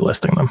should not be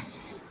listing them.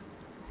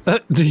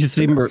 Do you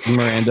see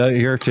Miranda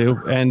here too?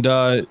 And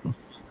I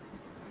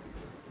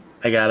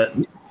got it.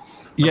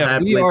 Yeah,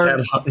 we are.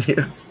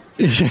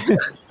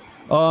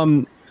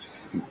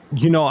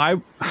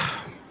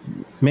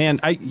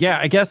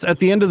 I guess at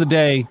the end of the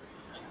day,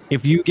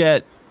 if you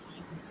get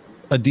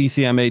a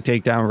DCMA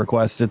takedown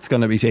request, it's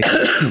going to be taken,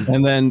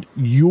 and then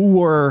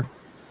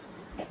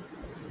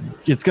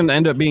it's going to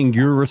end up being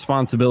your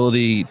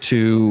responsibility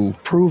to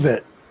prove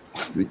it,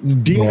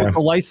 deal with the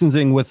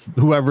licensing with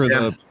whoever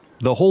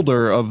the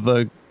holder of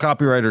the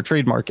copyright or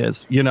trademark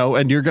is,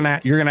 and you're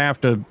gonna have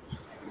to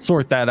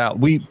sort that out.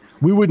 We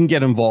wouldn't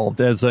get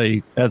involved as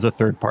a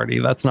third party.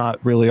 That's not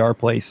really our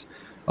place.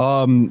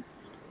 I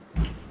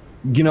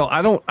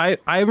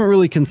haven't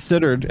really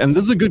considered, and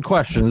this is a good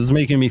question. This is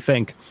making me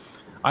think.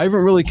 I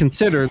haven't really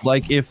considered,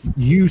 like, if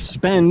you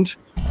spend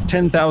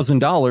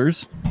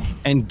 $10,000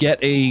 and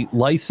get a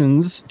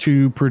license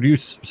to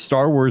produce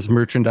Star Wars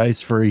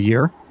merchandise for a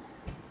year,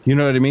 you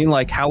know what I mean?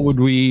 Like, how would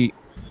we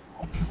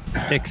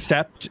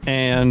accept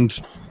and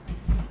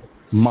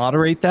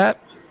moderate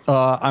that?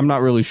 I'm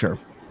not really sure.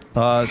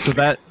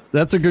 So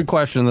that's a good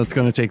question. That's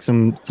going to take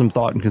some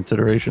thought and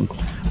consideration.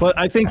 But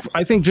I think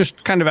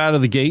just kind of out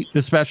of the gate,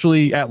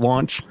 especially at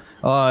launch,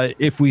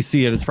 if we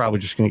see it, it's probably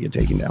just going to get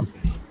taken down.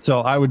 So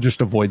I would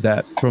just avoid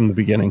that from the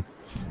beginning.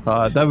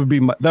 That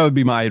would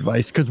be my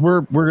advice, because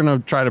we're gonna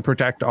try to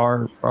protect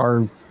our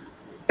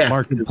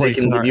marketplace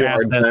and our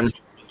assets.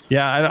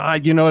 Yeah, I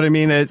you know what I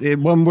mean.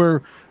 When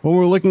we're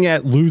looking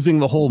at losing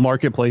the whole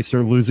marketplace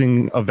or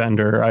losing a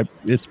vendor,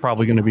 it's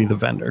probably going to be the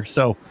vendor.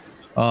 So,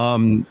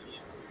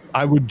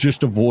 I would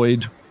just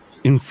avoid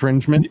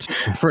infringement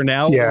for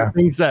now. Yeah.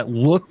 Things that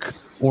look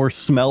or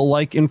smell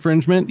like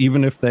infringement,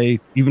 even if they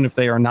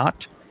are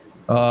not.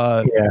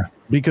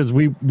 Because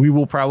we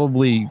will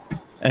probably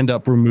end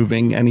up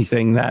removing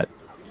anything that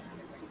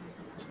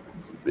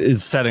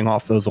is setting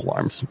off those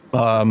alarms.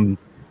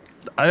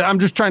 I'm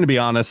just trying to be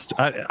honest.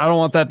 I don't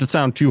want that to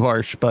sound too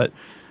harsh, but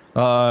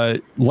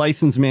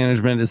license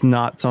management is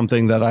not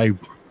something that I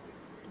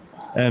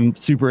am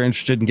super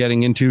interested in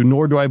getting into,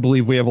 nor do I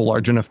believe we have a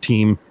large enough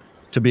team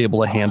to be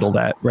able to handle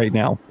that right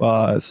now.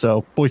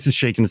 So Boyce is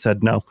shaking his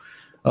head no.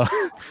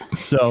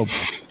 So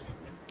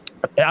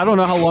I don't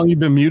know how long you've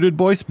been muted,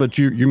 Boyce, but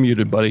you're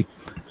muted, buddy.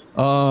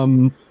 I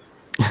meant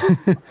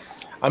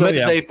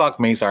to say fuck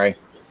me, sorry.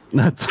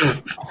 That's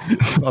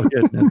all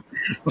good, man.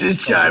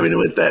 Just chiming in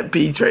with that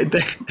Peach right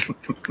there.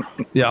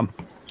 Yeah.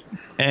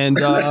 And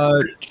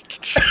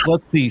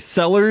let's see.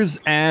 Sellers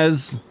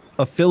as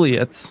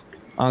affiliates.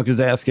 Anka's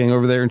asking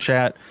over there in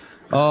chat.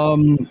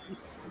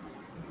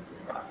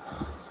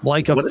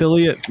 Like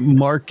affiliate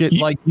market,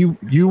 like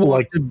you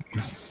want to,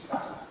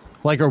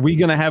 like, are we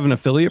going to have an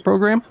affiliate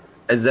program?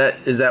 Is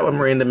that what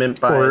Miranda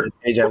meant by the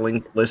page I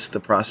linked lists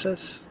the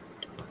process?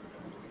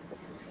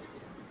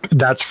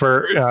 That's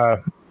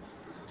for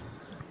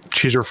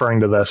she's referring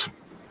to this.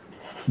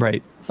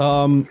 Right.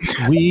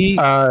 We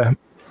go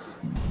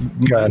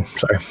ahead.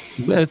 Sorry.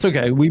 It's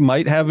okay. We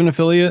might have an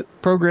affiliate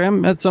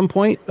program at some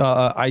point.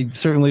 I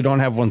certainly don't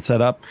have one set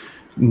up.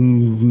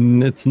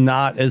 It's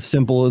not as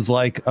simple as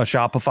like a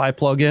Shopify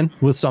plugin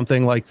with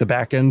something like the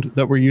backend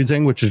that we're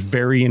using, which is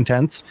very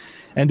intense.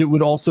 And it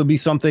would also be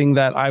something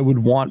that I would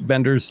want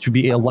vendors to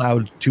be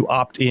allowed to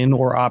opt in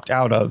or opt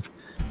out of,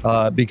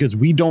 because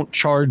we don't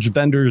charge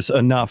vendors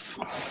enough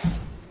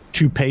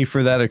to pay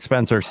for that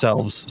expense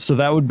ourselves. So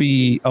that would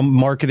be a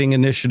marketing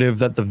initiative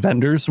that the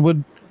vendors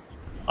would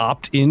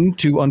opt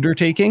into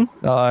undertaking,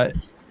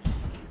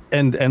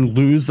 and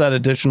lose that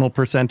additional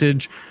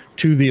percentage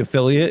to the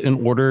affiliate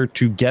in order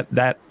to get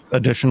that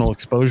additional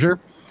exposure.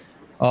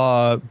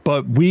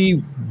 But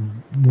we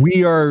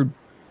are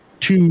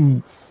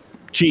too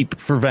cheap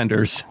for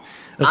vendors.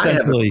 I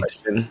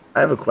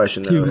have a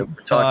question though.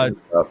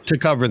 To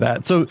cover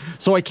that. So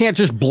I can't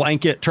just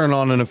blanket turn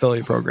on an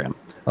affiliate program,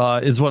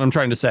 is what I'm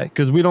trying to say.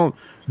 Because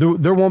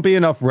there won't be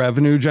enough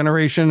revenue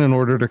generation in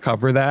order to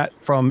cover that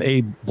from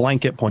a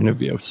blanket point of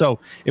view. So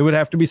it would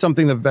have to be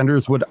something that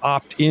vendors would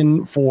opt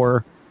in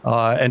for,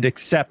 and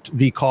accept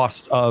the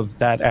cost of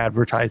that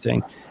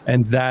advertising,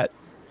 and that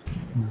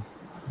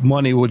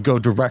money would go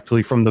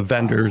directly from the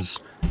vendor's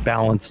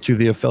balance to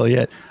the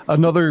affiliate.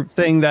 Another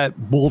thing that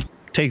we'll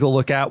take a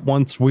look at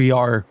once we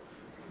are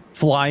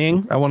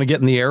flying, I want to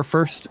get in the air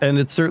first, and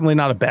it's certainly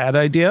not a bad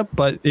idea,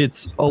 but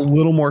it's a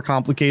little more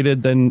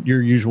complicated than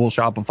your usual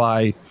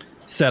Shopify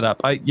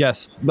setup.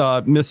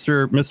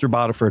 Mr.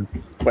 Bodiford.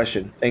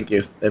 Question. Thank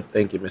you,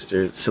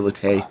 Mr.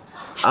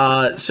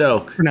 Silite.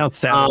 So pronounced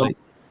Sally.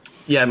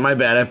 Yeah, my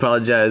bad. I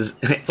apologize.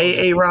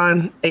 Hey,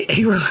 Ron.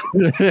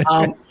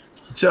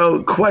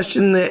 So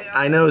question that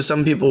I know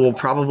some people will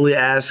probably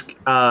ask,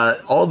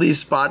 all these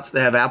spots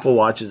that have Apple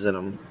Watches in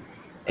them,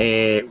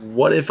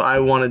 what if I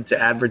wanted to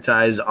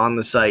advertise on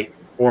the site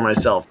for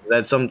myself?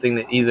 That's something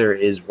that either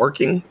is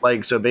working.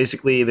 Like, so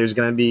basically there's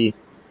going to be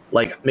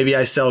like, maybe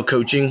I sell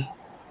coaching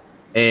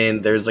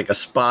and there's like a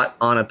spot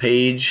on a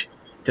page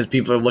because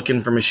people are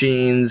looking for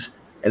machines,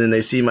 and then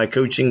they see my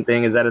coaching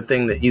thing. Is that a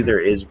thing that either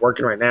is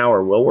working right now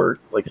or will work?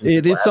 Like,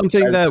 it is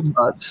something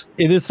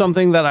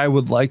that I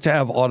would like to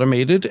have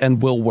automated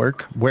and will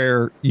work,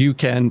 where you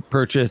can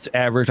purchase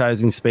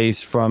advertising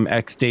space from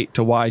X date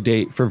to Y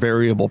date for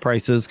variable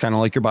prices, kind of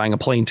like you're buying a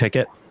plane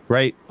ticket,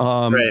 right?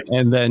 Right.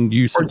 And then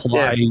you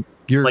supply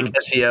your like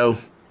SEO.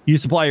 You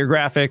supply your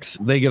graphics,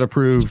 they get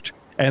approved,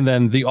 and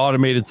then the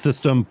automated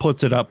system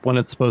puts it up when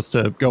it's supposed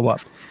to go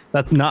up.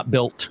 That's not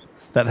built.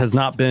 That has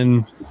not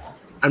been.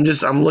 I'm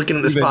looking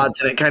at the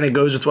spots, and it kind of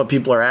goes with what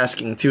people are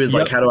asking too. Is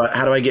like, how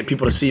do I get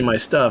people to see my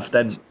stuff?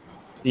 That,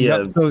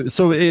 yeah. Yep.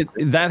 So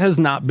that has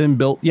not been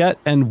built yet,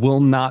 and will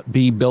not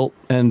be built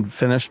and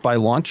finished by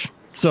launch.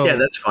 So yeah,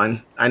 that's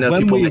fine. I know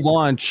when we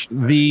launch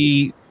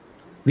the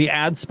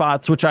ad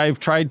spots, which I've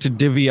tried to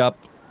divvy up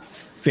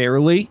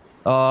fairly,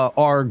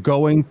 are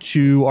going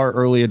to our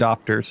early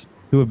adopters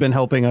who have been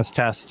helping us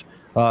test,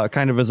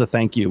 kind of as a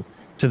thank you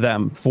to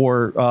them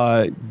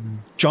for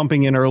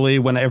jumping in early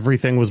when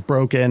everything was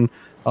broken.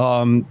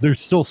 There's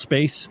still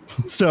space.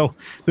 So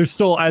there's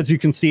still, as you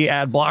can see,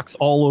 ad blocks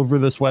all over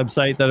this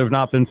website that have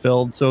not been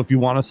filled. So if you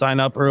want to sign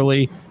up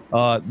early,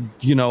 I'm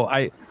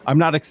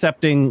not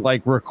accepting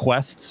like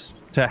requests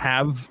to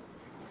have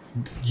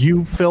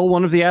you fill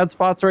one of the ad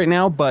spots right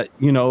now. But,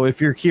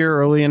 if you're here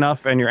early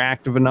enough and you're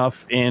active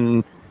enough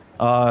in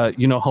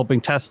helping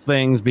test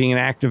things, being an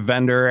active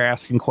vendor,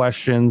 asking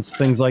questions,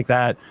 things like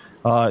that,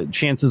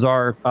 chances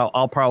are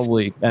I'll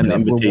probably end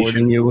up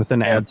rewarding you with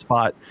an ad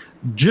spot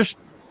just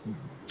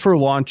for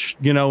launch,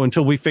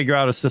 until we figure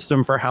out a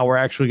system for how we're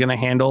actually going to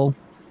handle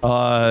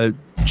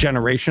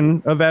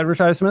generation of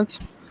advertisements,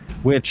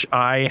 which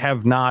I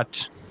have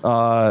not,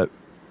 we're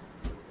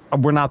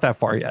not that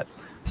far yet.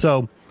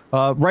 So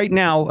right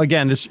now,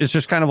 again, it's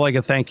just kind of like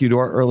a thank you to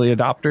our early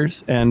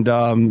adopters.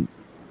 And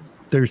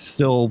there's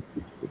still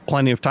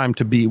plenty of time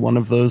to be one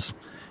of those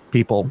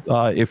people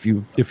if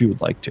you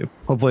would like to.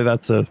 Hopefully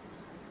that's a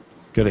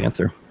good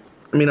answer.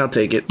 I mean, I'll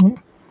take it.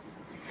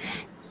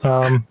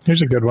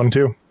 Here's a good one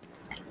too.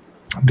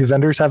 Do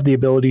vendors have the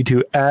ability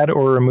to add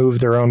or remove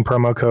their own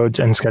promo codes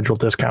and schedule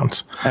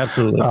discounts?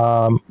 Absolutely.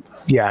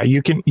 Yeah,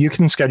 you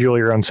can schedule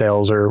your own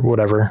sales or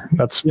whatever.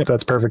 That's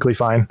perfectly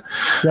fine.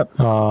 Yep.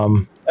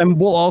 And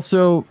we'll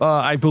also,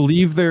 I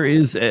believe there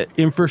is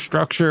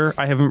infrastructure.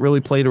 I haven't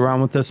really played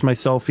around with this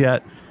myself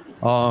yet,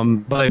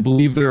 but I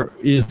believe there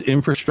is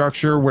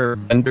infrastructure where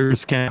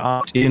vendors can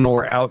opt in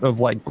or out of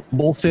like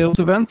global sales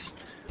events.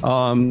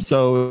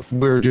 So if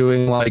we're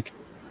doing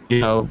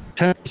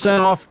 10%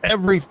 off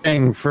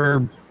everything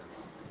for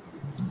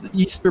the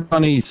Easter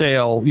Bunny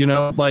sale,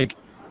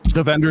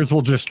 the vendors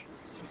will just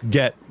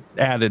get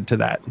added to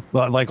that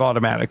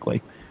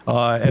automatically.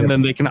 And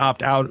then they can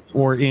opt out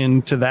or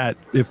into that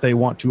if they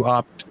want to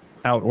opt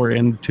out or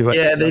into it.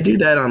 Yeah, they do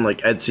that on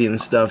Etsy and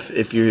stuff.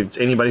 If you're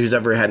anybody who's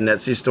ever had an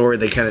Etsy store,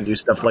 they kind of do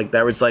stuff like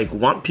that where it's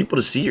want people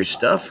to see your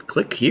stuff?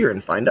 Click here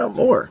and find out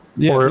more.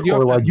 Yeah,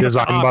 or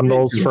design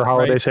bundles for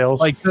holiday sales.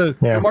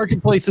 The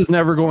marketplace is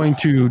never going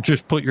to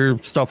just put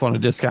your stuff on a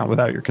discount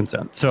without your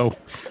consent. So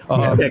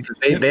because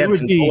they have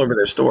control over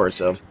their store.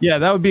 So yeah,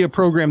 that would be a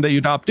program that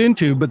you'd opt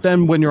into. But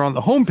then when you're on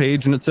the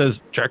homepage and it says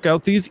check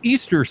out these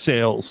Easter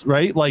sales,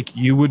 right?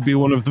 You would be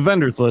one of the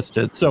vendors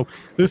listed. So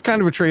there's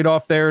kind of a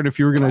trade-off there. And if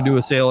you were going to do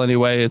a sale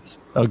anyway, it's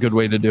a good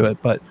way to do it.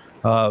 But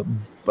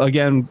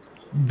again,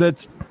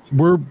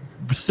 we're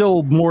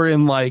still more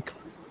in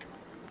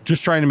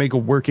just trying to make a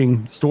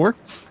working store.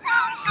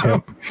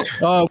 So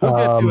we'll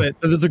get to it.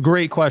 That's a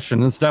great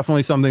question. It's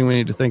definitely something we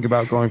need to think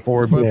about going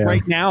forward. But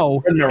right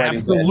now,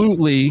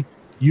 absolutely,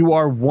 you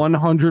are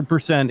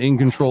 100% in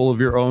control of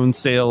your own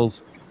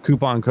sales,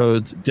 coupon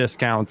codes,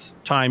 discounts,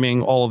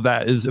 timing. All of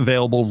that is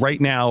available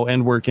right now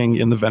and working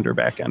in the vendor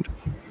backend.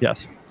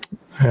 Yes.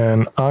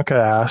 And Anka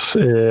asks,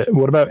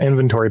 what about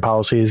inventory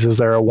policies? Is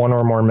there a one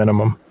or more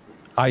minimum?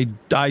 I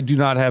do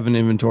not have an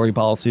inventory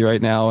policy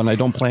right now, and I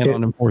don't plan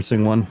on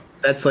enforcing one.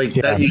 That's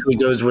that usually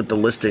goes with the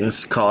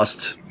listings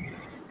cost.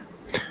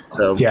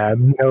 So yeah,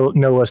 no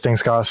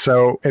listings cost.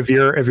 So if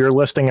you're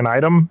listing an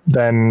item,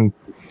 then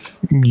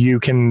you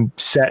can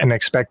set an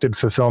expected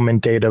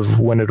fulfillment date of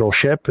when it'll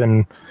ship,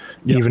 and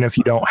even if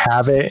you don't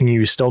have it and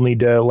you still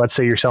need to, let's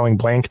say you're selling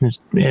blanks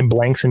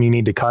and you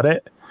need to cut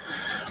it,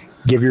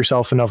 give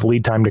yourself enough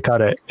lead time to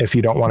cut it if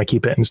you don't want to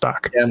keep it in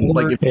stock.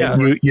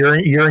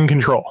 You're in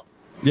control.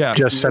 Yeah,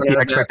 just set the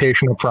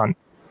expectation up front.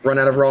 Run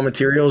out of raw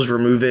materials,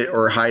 remove it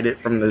or hide it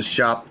from the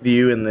shop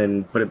view, and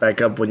then put it back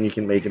up when you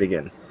can make it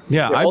again.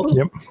 Yeah,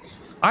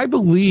 I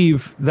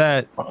believe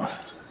that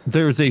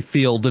there's a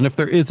field, and if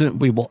there isn't,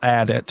 we will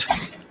add it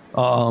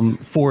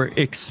for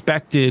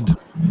expected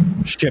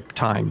ship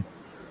time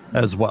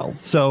as well.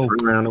 So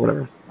turn around or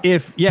whatever.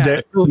 You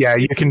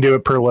can do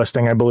it per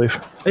listing, I believe.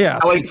 Yeah,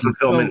 I like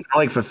fulfillment. I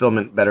like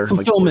fulfillment better.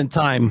 Fulfillment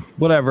time,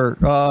 whatever.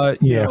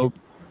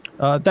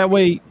 That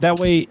way,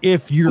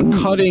 if you're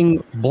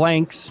cutting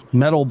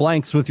metal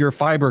blanks with your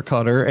fiber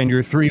cutter, and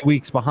you're 3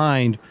 weeks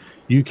behind,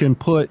 you can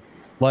put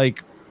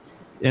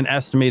an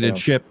estimated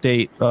ship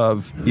date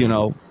of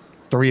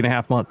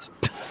 3.5 months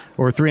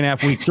or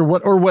 3.5 weeks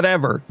or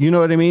whatever. You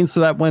know what I mean? So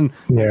that when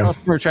the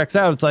customer checks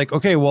out, it's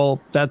okay, well,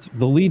 that's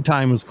the lead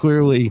time was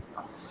clearly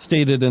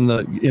stated in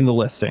the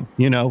listing.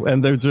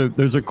 And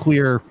there's a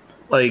clear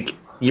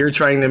you're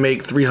trying to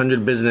make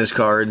 300 business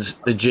cards.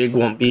 The jig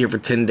won't be here for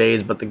 10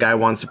 days, but the guy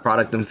wants the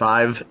product in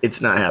 5. It's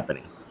not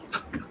happening.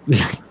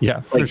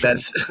 Yeah.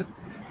 That's,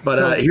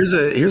 but here's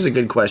a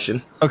good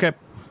question. Okay.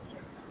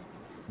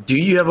 Do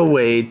you have a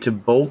way to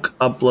bulk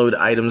upload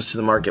items to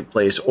the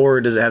marketplace,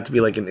 or does it have to be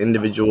an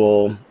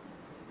individual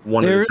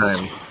one at a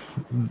time?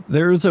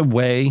 There's a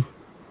way,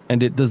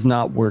 and it does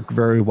not work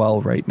very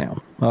well right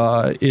now.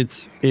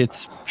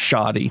 It's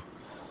shoddy,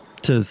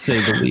 to say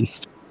the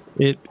least.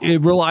 It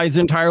relies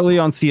entirely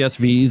on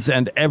CSVs,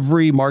 and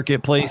every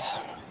marketplace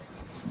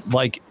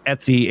like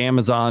Etsy,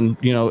 Amazon,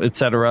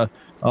 etc.,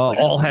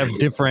 all have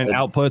different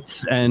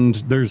outputs, and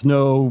there's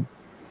no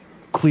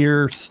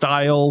clear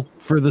style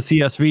for the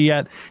CSV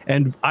yet.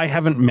 And I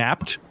haven't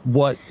mapped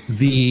what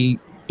the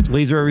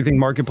Laser Everything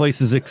Marketplace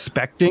is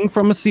expecting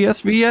from a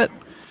CSV yet.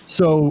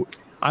 So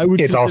I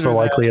would. It's also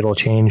likely it'll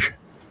change.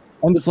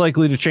 And it's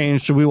likely to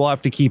change, so we will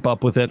have to keep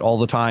up with it all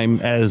the time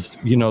as,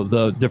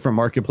 the different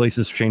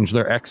marketplaces change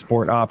their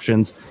export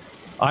options.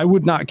 I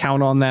would not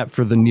count on that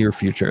for the near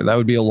future. That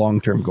would be a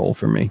long-term goal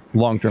for me.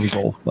 Long-term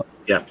goal.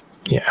 Yeah.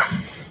 Yeah.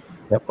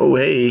 Yep. Oh,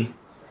 hey.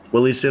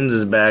 Willie Sims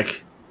is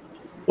back.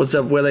 What's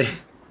up, Willie?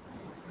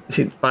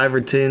 5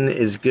 or 10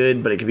 is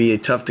good, but it can be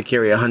tough to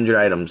carry 100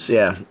 items.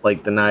 Yeah,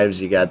 like the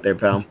knives you got there,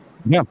 pal.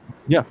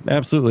 Yeah,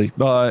 absolutely.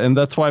 And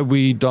that's why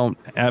we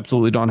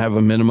absolutely don't have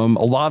a minimum.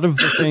 A lot of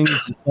the things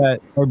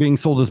that are being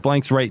sold as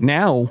blanks right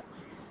now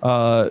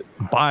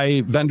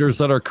by vendors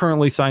that are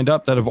currently signed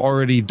up that have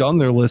already done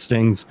their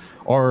listings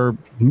are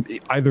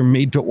either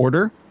made to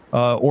order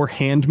or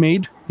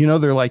handmade.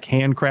 They're like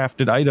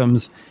handcrafted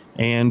items,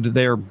 and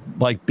they're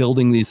like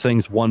building these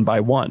things one by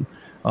one.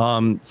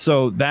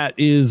 So that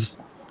is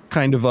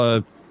kind of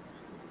a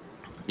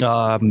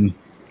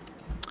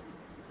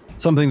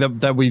something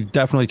that we've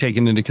definitely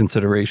taken into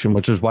consideration,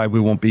 which is why we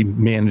won't be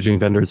managing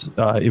vendors'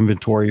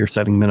 inventory or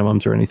setting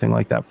minimums or anything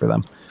like that for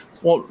them.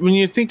 Well, when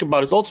you think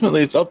about it,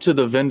 ultimately it's up to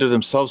the vendor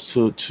themselves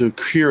to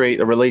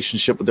curate a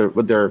relationship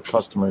with their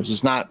customers.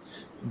 It's not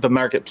the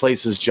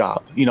marketplace's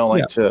job, you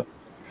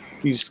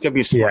just gotta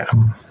be smart.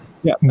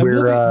 Yeah,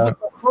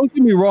 don't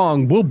get me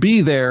wrong. We'll be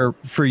there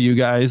for you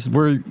guys.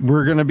 We're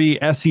going to be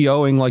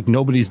SEOing like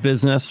nobody's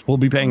business. We'll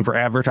be paying for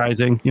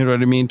advertising. You know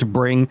what I mean, to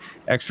bring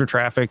extra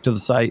traffic to the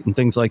site and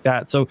things like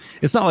that. So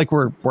it's not like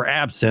we're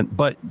absent.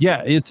 But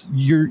yeah, it's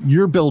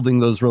you're building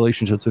those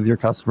relationships with your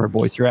customer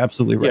base. You're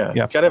absolutely right.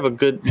 Yeah, gotta have a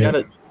good. You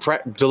gotta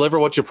deliver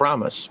what you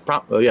promise.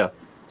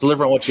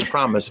 Deliver on what you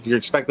promise. If you're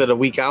expected a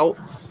week out,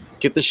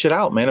 get this shit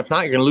out, man. If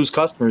not, you're gonna lose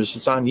customers.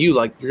 It's on you.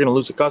 Like, you're gonna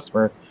lose a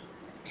customer.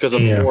 Because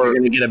of you're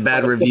going to get a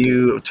bad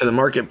review to the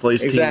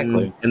marketplace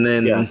team, and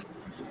then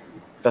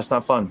that's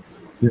not fun.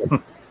 Yeah.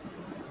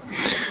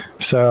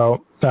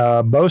 So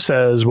Bo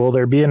says, will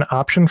there be an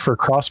option for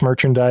cross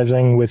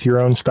merchandising with your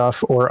own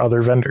stuff or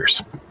other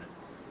vendors?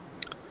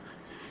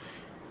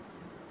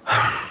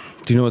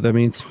 Do you know what that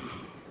means?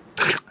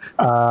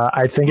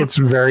 I think it's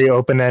very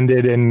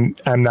open-ended, and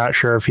I'm not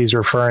sure if he's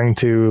referring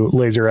to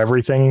Laser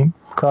Everything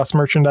cross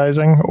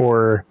merchandising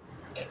or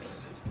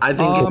I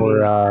think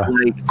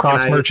like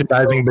cross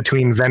merchandising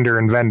between vendor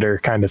and vendor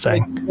kind of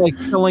thing. Like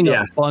selling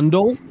a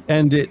bundle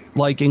and it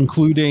like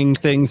including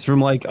things from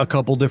like a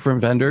couple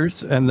different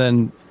vendors, and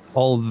then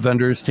all of the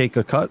vendors take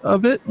a cut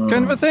of it,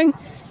 kind of a thing,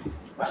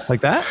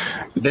 like that.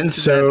 Vince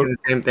is asking the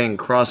same thing.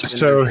 Cross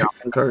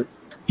shopping cart.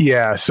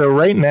 Yeah. So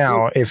right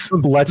now, if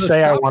let's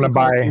say I want to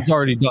buy, it's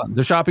already done.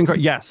 The shopping cart,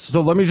 yes.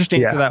 So let me just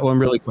answer that one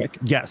really quick.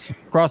 Yes,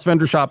 cross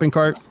vendor shopping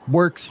cart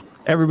works.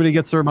 Everybody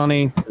gets their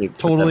money,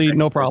 totally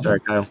no problem.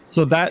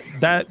 So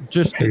that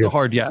just is a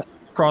hard yes.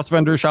 Cross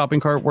vendor shopping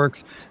cart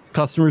works.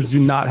 Customers do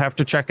not have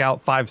to check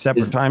out 5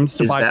 separate times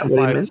to buy from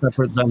 5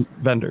 separate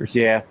vendors.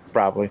 Yeah,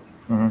 probably.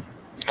 Mm-hmm.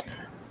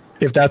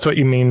 If that's what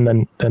you mean,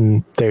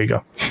 then there you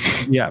go.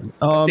 Yeah.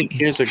 I think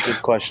here's a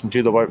good question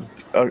too.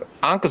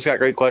 Anka's got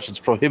great questions.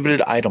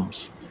 Prohibited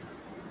items.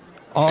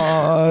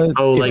 What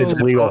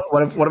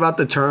about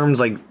the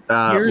terms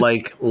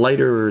like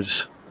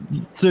lighters?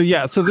 So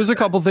there's a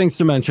couple things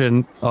to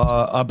mention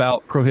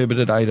about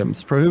prohibited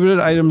items. Prohibited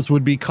items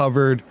would be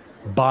covered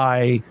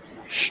by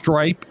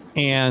Stripe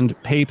and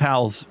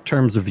PayPal's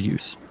terms of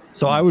use.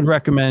 So I would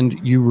recommend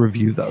you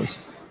review those.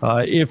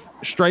 If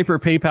Stripe or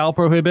PayPal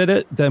prohibit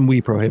it, then we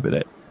prohibit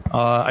it.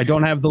 I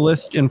don't have the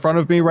list in front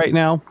of me right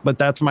now, but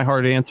that's my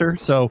hard answer.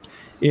 So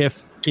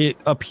if it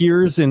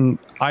appears in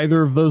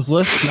either of those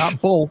lists, not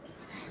both,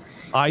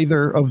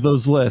 either of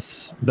those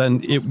lists,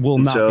 then it will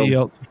not be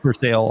for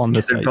sale on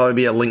the site. There'd probably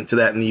be a link to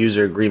that in the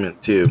user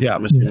agreement too. Yeah,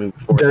 I'm assuming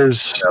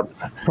there's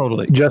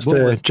totally just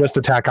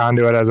to tack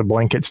onto it as a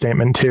blanket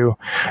statement too.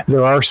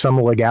 There are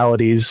some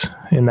legalities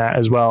in that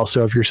as well.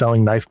 So if you're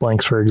selling knife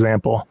blanks, for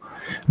example,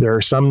 there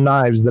are some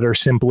knives that are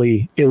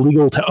simply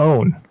illegal to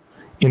own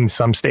in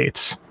some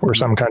states or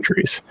some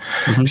countries.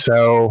 Mm-hmm.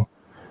 So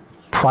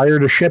prior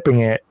to shipping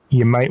it,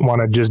 you might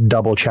want to just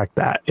double check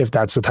that if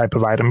that's the type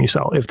of item you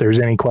sell, if there's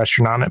any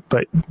question on it,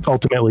 but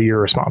ultimately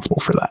you're responsible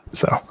for that.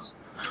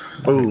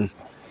 So,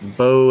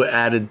 Bo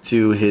added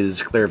to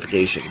his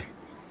clarification.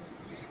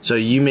 So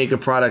you make a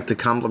product to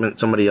complement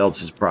somebody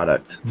else's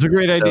product. It's a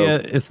great idea.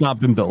 It's not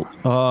been built.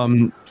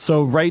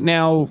 So right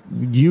now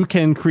you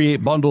can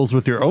create bundles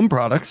with your own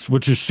products,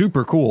 which is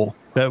super cool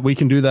that we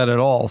can do that at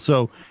all.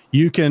 So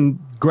you can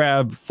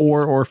grab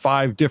 4 or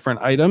 5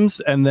 different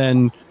items and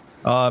then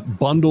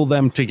bundle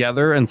them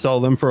together and sell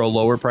them for a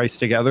lower price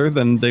together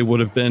than they would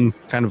have been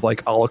kind of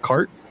like a la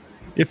carte,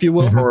 if you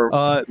will.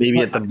 Or maybe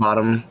at the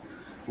bottom,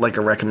 like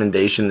a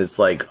recommendation that's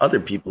like other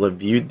people have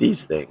viewed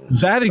these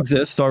things. That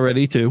exists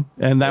already too,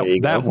 and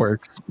that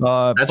works.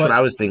 That's what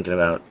I was thinking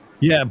about.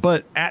 Yeah,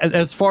 but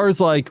as far as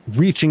like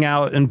reaching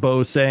out and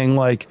Bo saying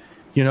like,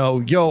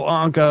 yo,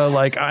 Anka,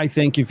 like I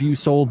think if you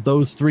sold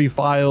those 3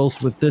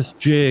 files with this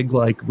jig,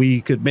 like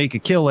we could make a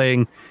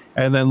killing.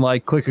 And then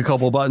like click a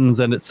couple buttons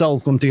and it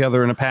sells them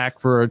together in a pack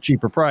for a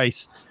cheaper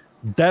price.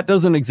 That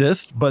doesn't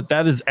exist, but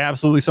that is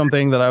absolutely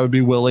something that I would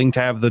be willing to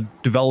have the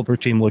developer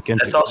team look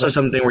into. That's also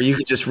something where you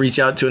could just reach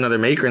out to another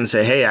maker and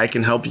say, hey, I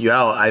can help you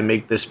out. I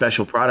make this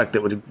special product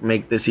that would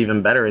make this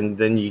even better. And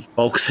then you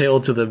bulk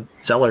sale to the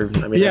seller.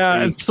 I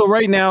mean, so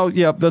right now,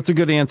 that's a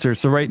good answer.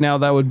 So right now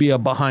that would be a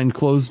behind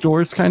closed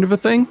doors kind of a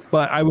thing,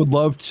 but I would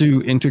love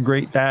to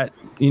integrate that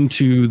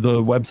into the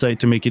website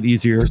to make it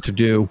easier to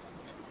do.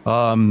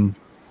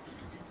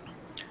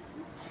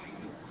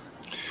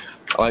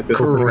 like this.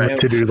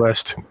 Correct. To-do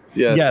list.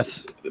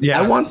 Yes.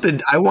 Yeah. I want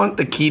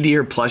the Key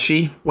Deer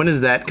plushie. When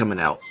is that coming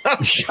out?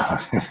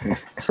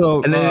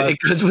 So And then it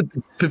goes with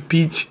the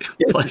peach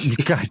you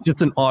plushie. guys,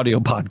 it's an audio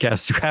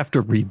podcast. You have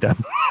to read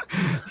them.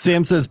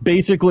 Sam says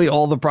basically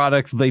all the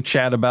products they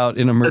chat about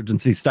in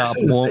Emergency Stop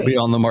won't be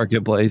on the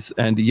marketplace.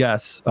 And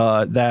yes,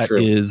 that True.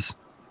 is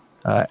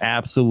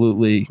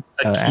absolutely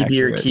A Key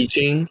Deer accurate.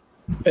 keychain.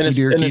 And it's,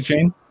 Key Deer and it's,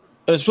 keychain.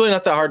 it's really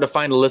not that hard to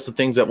find a list of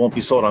things that won't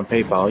be sold on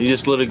PayPal. You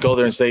just literally go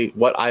there and say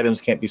what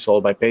items can't be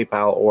sold by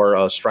PayPal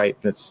or Stripe.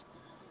 And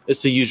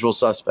it's the usual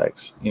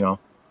suspects. You know,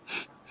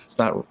 it's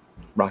not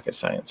rocket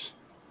science.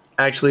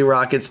 Actually,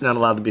 Rocket's not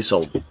allowed to be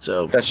sold.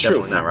 So That's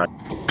true. definitely not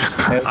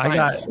Rocket.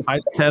 I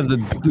have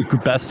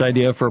the best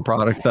idea for a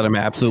product that I'm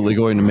absolutely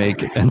going to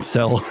make and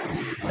sell,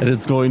 and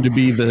it's going to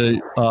be the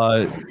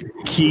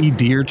Key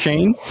Deer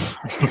chain.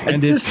 I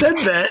just said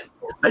that.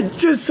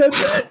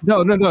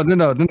 No.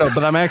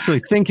 But I'm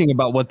actually thinking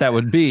about what that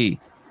would be,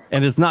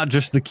 and it's not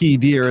just the Key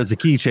Deer as a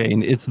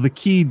keychain. It's the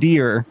Key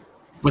Deer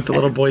With the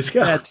little Boy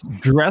Scout. that's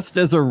dressed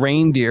as a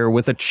reindeer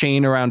with a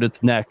chain around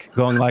its neck,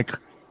 going like.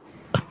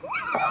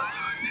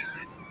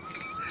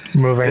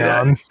 Moving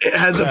on. It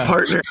has a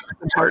partner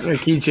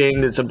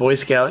keychain that's a Boy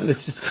Scout. And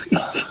it's just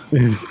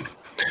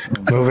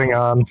Moving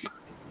on.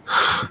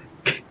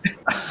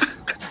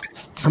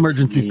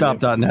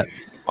 EmergencyStop.net.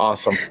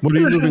 Awesome. What are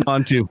you moving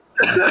on to?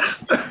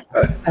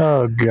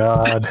 Oh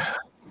God.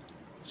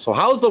 So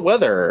how's the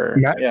weather?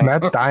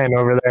 Matt's dying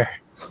over there.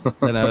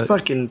 And,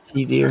 fucking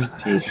Key Deer.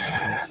 Jesus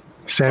Christ.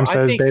 Sam I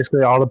says think-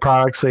 basically all the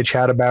products they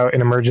chat about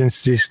in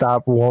Emergency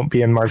Stop won't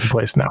be in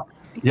Marketplace now.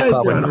 yeah, Guys,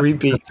 probably on not.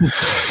 repeat.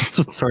 that's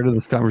what started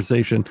this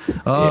conversation.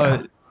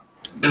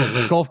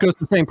 Golf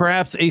Ghost is saying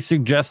perhaps a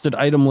suggested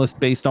item list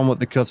based on what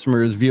the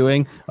customer is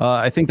viewing.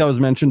 I think that was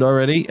mentioned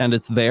already, and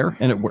it's there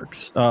and it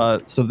works.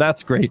 So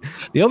that's great.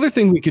 The other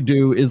thing we could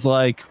do is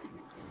like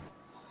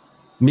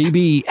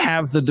maybe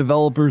have the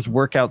developers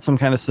work out some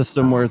kind of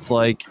system where it's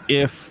like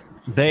if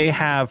they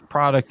have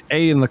product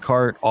A in the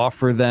cart,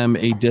 offer them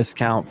a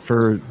discount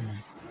for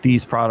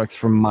these products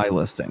from my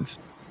listings.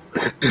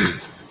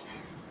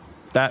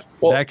 That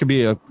could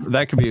be a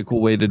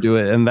cool way to do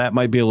it, and that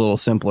might be a little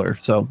simpler.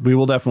 So we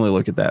will definitely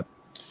look at that.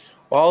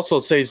 Well, I'll also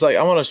say it's like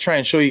I want to try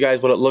and show you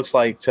guys what it looks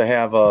like to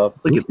have a. Look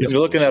at If this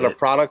you're looking at a bullshit.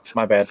 product,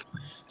 my bad.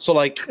 So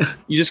like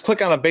you just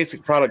click on a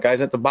basic product,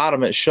 guys. At the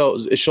bottom, it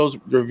shows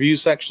review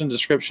section,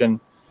 description,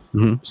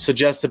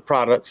 suggested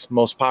products,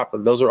 most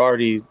popular. Those are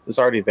already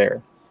already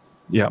there.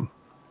 Yeah.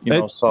 You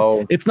know,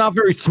 so It's not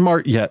very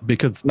smart yet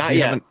because Not we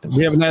yet.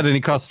 haven't had any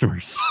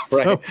customers.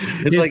 right. So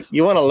it's like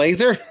you want a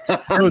laser?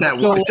 Except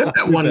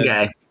that one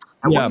guy.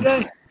 That Yeah. one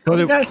guy. But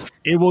One guy.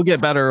 it will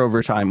get better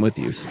over time with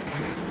use,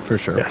 for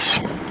sure. Yes.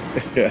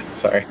 Yeah.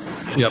 Sorry.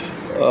 Yep.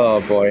 Oh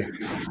boy.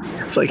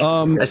 It's like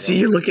I see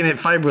you're looking at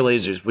fiber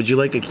lasers. Would you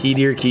like a Key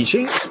Deer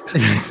keychain?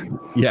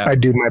 Yeah. I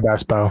do my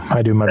best, Bo.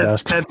 I do my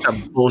best. That's a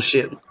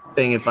bullshit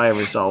thing if I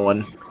ever saw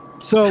one.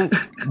 So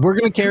we're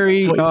gonna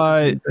carry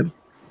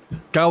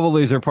Galvo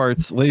laser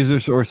parts, laser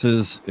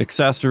sources,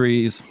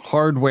 accessories,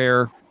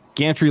 hardware,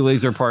 gantry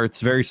laser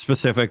parts, very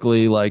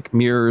specifically like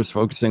mirrors,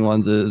 focusing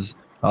lenses,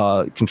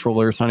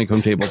 controllers,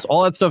 honeycomb tables.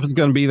 All that stuff is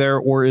going to be there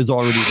or is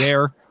already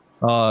there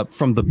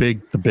from the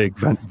big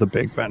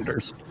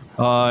vendors.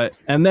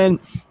 And then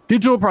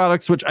digital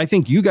products, which I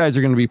think you guys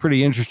are going to be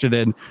pretty interested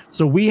in.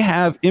 So we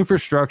have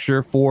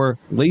infrastructure for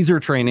laser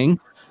training.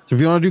 So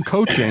if you want to do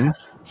coaching,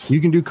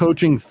 you can do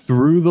coaching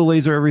through the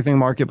Laser Everything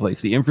Marketplace.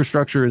 The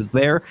infrastructure is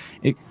there,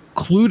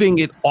 including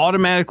it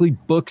automatically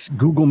books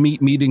Google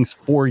Meet meetings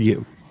for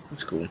you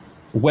That's cool.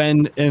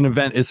 when an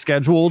event is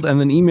scheduled and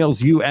then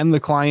emails you and the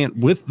client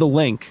with the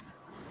link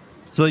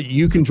so that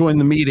you can join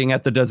the meeting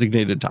at the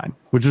designated time,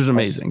 which is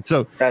amazing.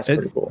 So That's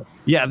pretty cool.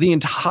 yeah, the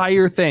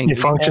entire thing It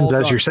is functions all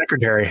as your done.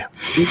 secretary.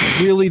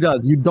 It really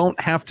does. You don't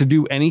have to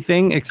do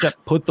anything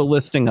except put the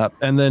listing up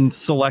and then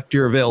select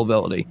your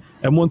availability.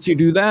 And once you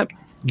do that,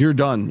 you're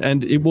done.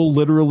 And it will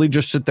literally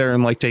just sit there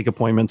and like take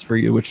appointments for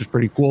you, which is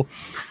pretty cool.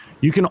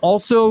 You can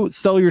also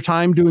sell your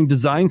time doing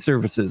design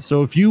services.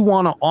 So if you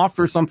want to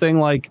offer something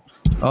like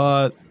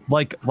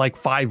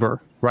Fiverr,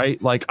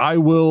 right? Like I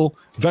will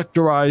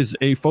vectorize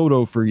a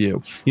photo for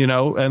you, you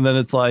know, and then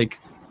it's like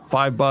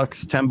 $5,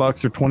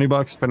 $10 or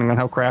 $20, depending on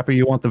how crappy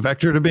you want the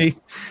vector to be.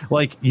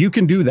 Like you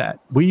can do that.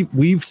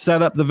 We've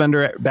set up the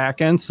vendor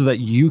backend so that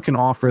you can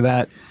offer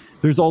that.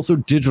 There's also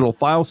digital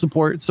file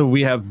support. So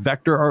we have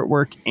vector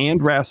artwork and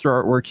raster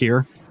artwork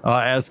here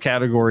as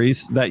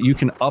categories that you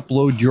can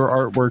upload your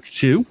artwork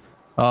to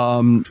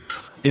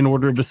in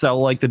order to sell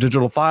like the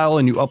digital file,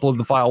 and you upload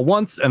the file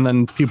once and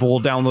then people will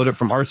download it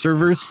from our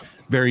servers.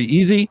 Very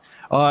easy.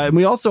 And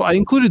I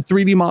included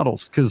 3D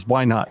models because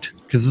why not?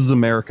 Because this is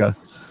America.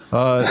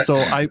 So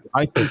I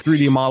put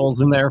 3D models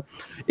in there.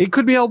 It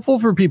could be helpful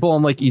for people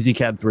on like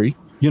EasyCAD 3.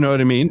 You know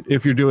what I mean?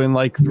 If you're doing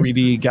like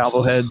 3D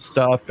Galvo head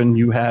stuff and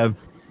you have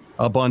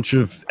a bunch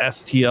of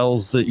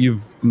STLs that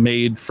you've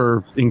made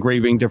for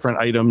engraving different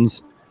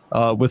items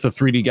with a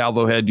 3D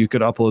Galvo head, you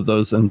could upload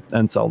those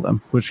and sell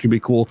them, which could be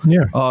cool.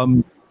 Yeah.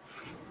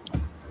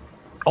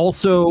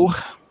 Also,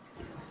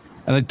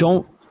 And I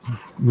don't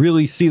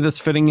really see this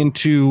fitting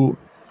into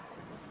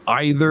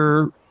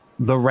either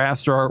the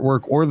raster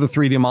artwork or the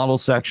 3D model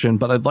section,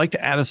 but I'd like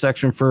to add a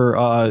section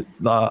for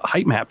the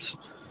height maps,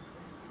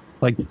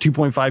 like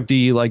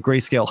 2.5D, like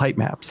grayscale height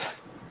maps,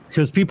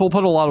 because people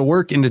put a lot of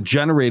work into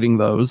generating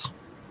those,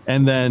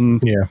 and then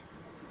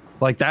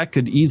like that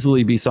could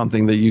easily be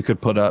something that you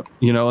could put up,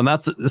 and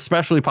that's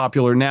especially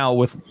popular now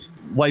with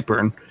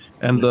Lightburn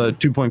and the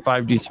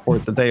 2.5D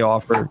support that they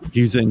offer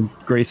using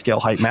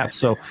grayscale height maps.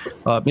 So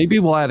maybe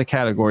we'll add a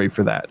category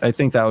for that. I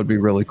think that would be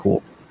really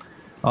cool.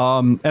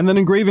 And then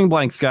engraving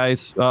blanks,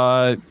 guys,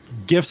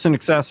 gifts and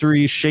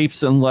accessories,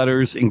 shapes and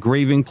letters,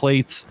 engraving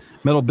plates,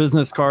 metal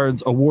business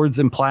cards, awards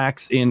and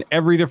plaques in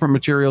every different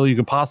material you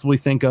could possibly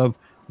think of.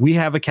 We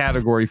have a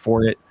category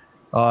for it,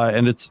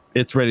 and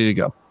it's ready to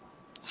go.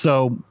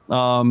 So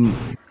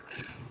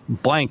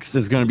blanks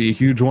is going to be a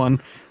huge one.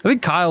 I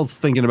think Kyle's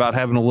thinking about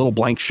having a little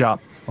blank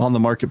shop on the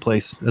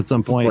marketplace at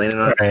some point.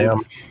 I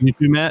am. You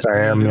too, Matt?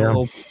 I am.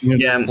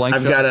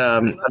 I've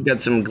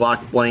got some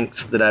Glock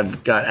blanks that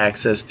I've got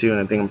access to, and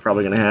I think I'm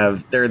probably going to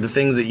have. They're the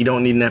things that you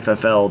don't need an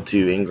FFL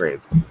to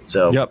engrave.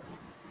 So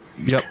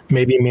Yep.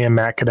 Maybe me and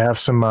Matt could have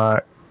some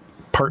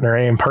partner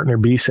A and partner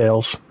B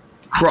sales.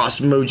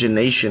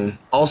 Cross-mogination.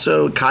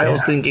 Also,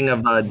 Kyle's thinking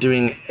of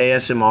doing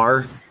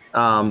ASMR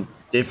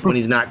when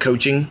he's not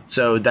coaching.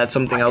 So that's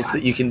something else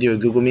that you can do a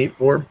Google Meet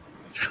for.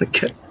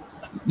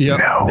 Yeah.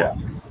 No.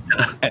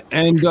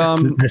 And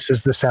this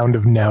is the sound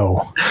of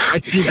no. I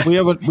think we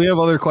have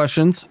other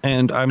questions,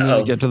 and I'm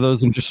going to get to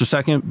those in just a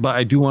second. But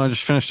I do want to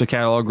just finish the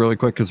catalog really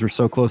quick because we're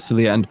so close to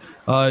the end.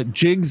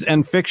 Jigs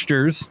and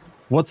fixtures.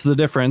 What's the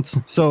difference?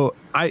 So,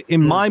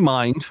 in my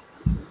mind,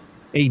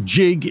 a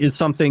jig is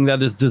something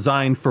that is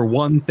designed for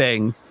one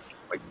thing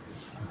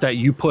that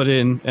you put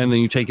in, and then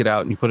you take it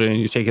out, and you put it in,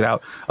 and you take it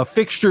out. A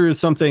fixture is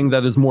something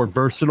that is more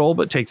versatile,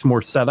 but takes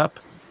more setup,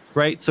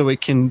 right? So it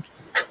can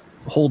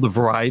hold a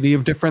variety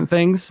of different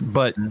things,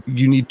 but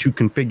you need to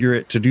configure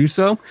it to do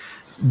so.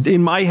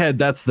 In my head,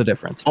 that's the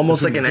difference.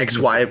 Almost like an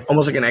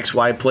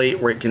XY plate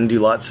where it can do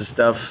lots of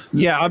stuff.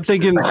 Yeah, I'm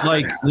thinking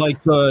like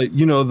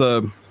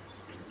the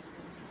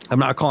I'm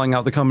not calling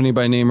out the company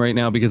by name right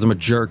now because I'm a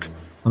jerk.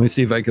 Let me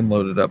see if I can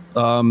load it up.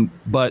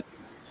 But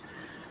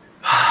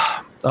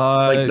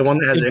like the one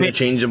that has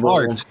interchangeable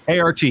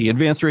ART,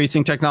 Advanced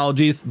Racing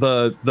Technologies,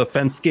 the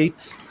fence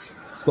gates,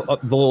 the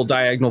little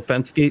diagonal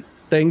fence gate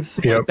things.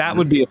 Yep. Like that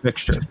would be a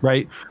fixture,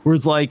 right?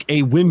 Whereas like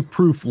a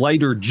windproof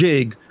lighter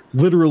jig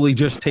literally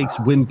just takes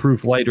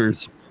windproof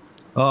lighters.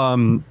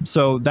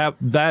 So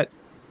that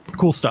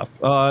cool stuff.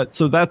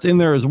 So that's in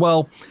there as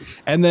well.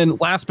 And then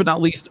last but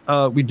not least,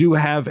 we do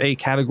have a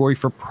category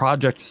for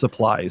project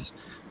supplies.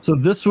 So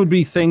this would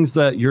be things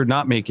that you're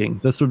not making.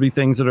 This would be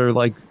things that are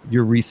like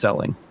you're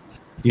reselling,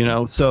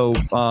 So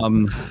I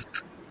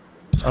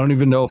don't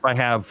even know if I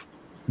have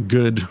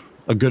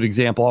a good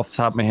example off the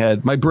top of my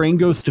head. My brain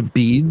goes to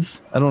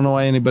beads. I don't know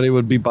why anybody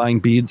would be buying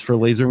beads for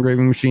laser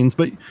engraving machines,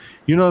 but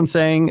you know what I'm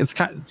saying? It's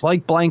kind of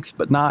like blanks,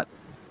 but not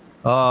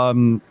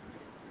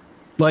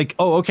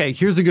okay,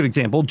 here's a good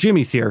example.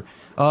 Jimmy's here.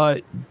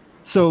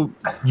 So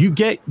you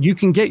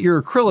can get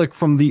your acrylic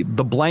from the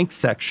blank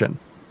section,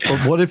 but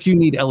what if you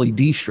need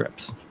LED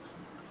strips,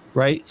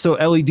 right? So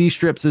LED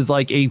strips is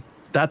like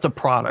that's a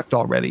product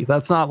already.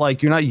 That's not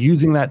like you're not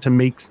using that to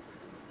make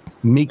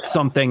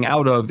something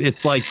out of.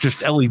 It's like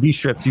just LED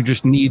strips. You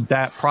just need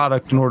that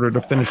product in order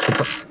to finish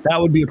that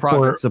would be a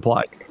project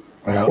supply.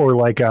 Or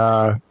like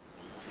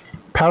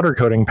powder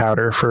coating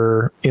powder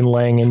for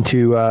inlaying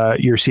into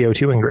your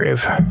CO2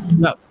 engrave.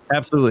 No,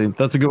 absolutely.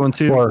 That's a good one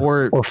too.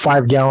 Or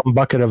 5 gallon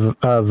bucket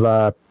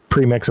of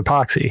pre-mix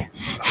epoxy.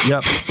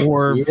 Yep.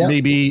 Or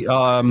maybe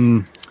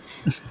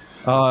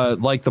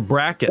like the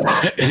bracket,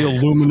 the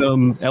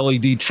aluminum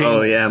LED chain.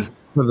 Oh yeah.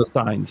 For the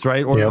signs,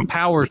 right? Or the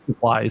power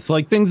supplies,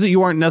 like things that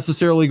you aren't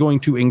necessarily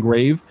going to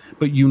engrave,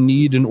 but you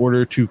need in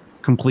order to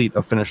complete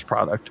a finished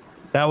product.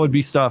 That would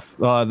be stuff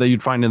that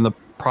you'd find in the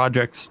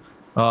project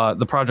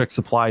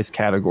supplies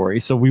category.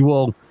 So we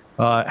will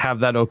have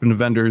that open to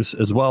vendors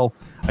as well.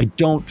 I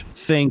don't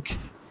think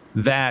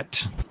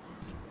that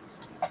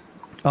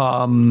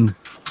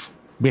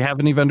we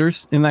have any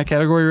vendors in that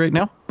category right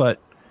now,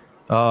 but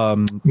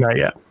not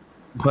yet.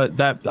 But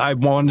that I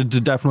wanted to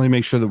definitely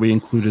make sure that we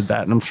included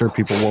that, and I'm sure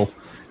people will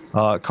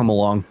come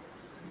along.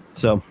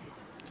 So,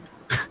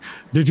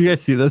 did you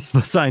guys see this?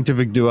 The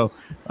scientific duo,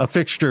 a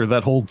fixture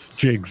that holds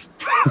jigs.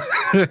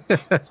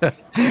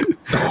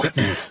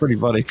 Pretty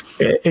funny.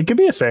 It could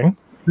be a thing.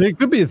 It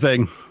could be a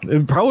thing.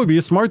 It'd probably be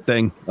a smart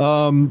thing.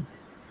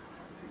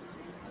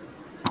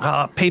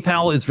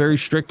 PayPal is very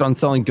strict on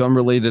selling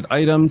gun-related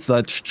items.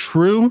 That's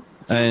true,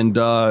 and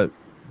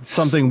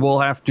something we'll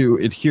have to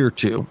adhere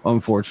to,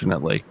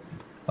 unfortunately.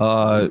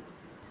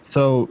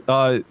 So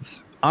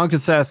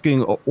Anka's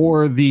asking,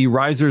 or the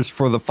risers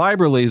for the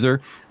fiber laser,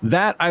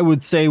 that I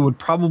would say would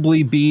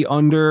probably be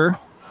under,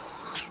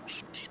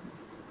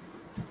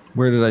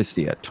 where did I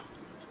see it?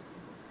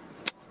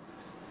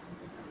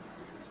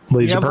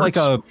 Laser parts.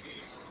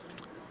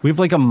 We have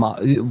like a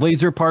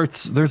laser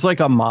parts. There's like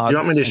a mod. Do you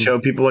want me to show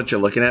people what you're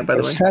looking at, by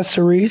the way?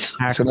 Accessories.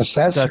 It's an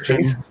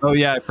accessory. Oh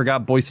yeah, I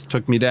forgot. Boyce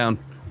took me down.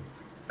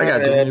 I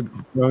got you.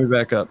 Throw me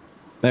back up.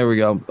 There we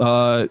go.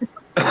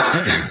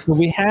 So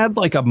we had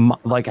like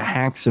a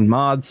hacks and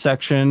mods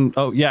section.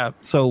 Oh yeah,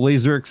 so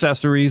laser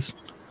accessories,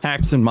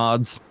 hacks and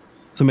mods.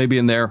 So maybe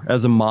in there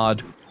as a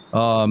mod,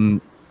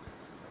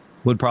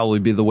 would probably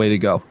be the way to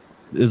go.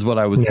 Is what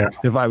I would say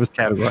if I was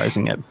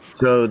categorizing it.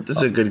 So this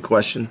is a good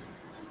question.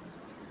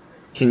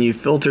 Can you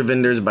filter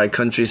vendors by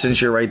country?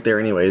 Since you're right there,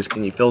 anyways,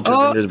 can you filter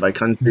vendors by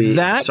country?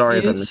 Sorry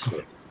if I missed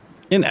it.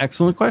 An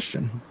excellent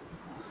question.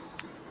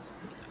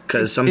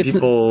 Because some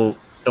people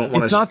don't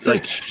want to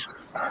like.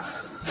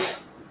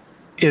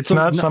 It's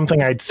not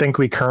something I think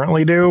we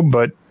currently do,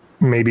 but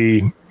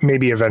maybe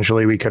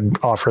eventually we could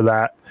offer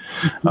that.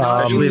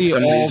 Especially if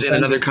somebody's in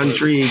another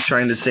country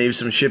trying to save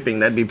some shipping,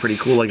 that'd be pretty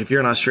cool. Like if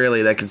you're in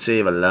Australia, that could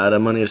save a lot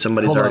of money if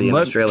somebody's already in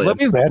Australia.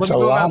 That's a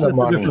lot of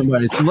money.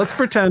 Let's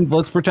pretend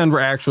we're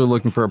actually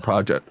looking for a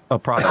product.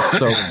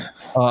 So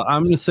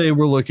I'm going to say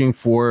we're looking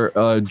for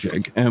a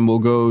jig, and we'll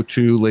go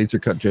to laser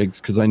cut jigs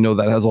because I know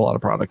that has a lot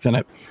of products in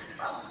it.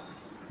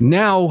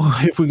 Now,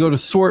 if we go to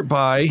sort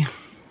by,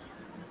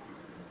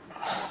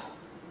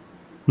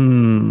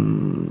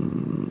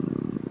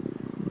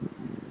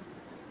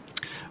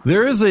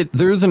 there is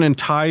an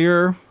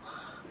entire,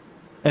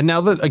 and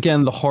now that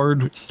again the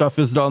hard stuff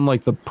is done,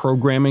 like the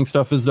programming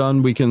stuff is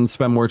done, we can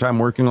spend more time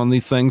working on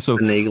these things. So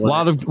a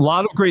lot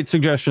of great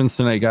suggestions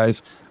tonight,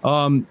 guys.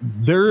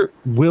 There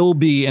will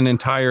be an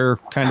entire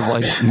kind of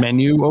like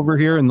menu over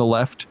here in the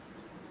left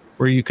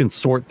where you can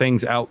sort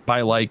things out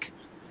by like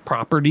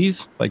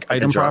properties, like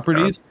item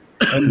properties,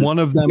 and one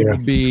of them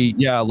would be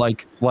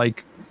like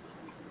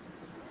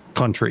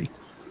country,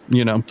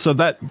 so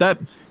that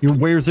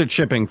where's it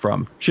shipping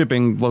from,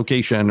 shipping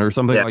location or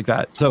something like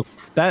that. So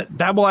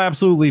that will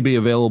absolutely be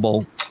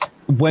available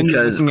when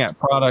you're looking at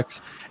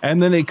products,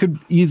 and then it could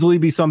easily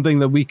be something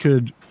that we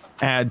could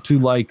add to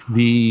like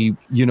the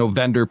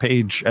vendor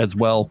page as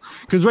well,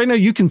 because right now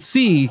you can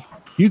see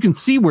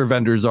where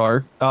vendors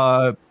are.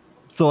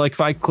 So like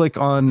if I click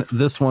on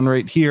this one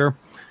right here,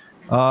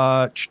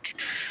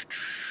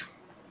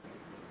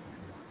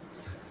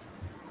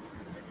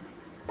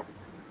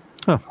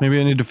 maybe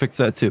I need to fix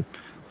that too.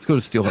 Let's go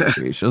to Steelhead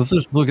Creation. Let's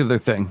just look at their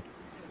thing.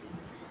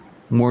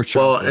 More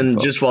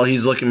just while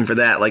he's looking for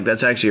that, like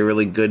that's actually a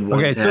really good one.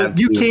 Okay, so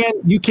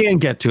you can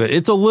get to it.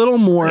 It's a little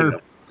more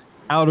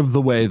out of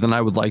the way than I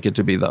would like it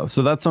to be, though.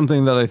 So that's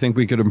something that I think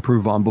we could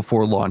improve on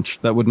before launch.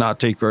 That would not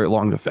take very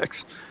long to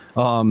fix.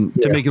 To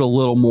make it a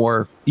little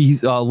more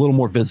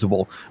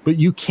visible. But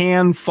you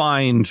can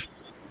find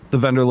the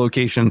vendor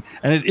location,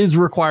 and it is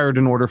required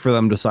in order for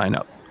them to sign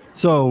up.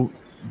 So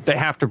they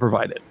have to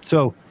provide it.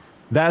 So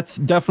that's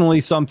definitely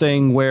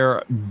something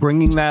where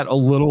bringing that a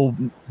little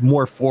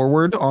more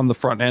forward on the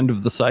front end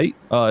of the site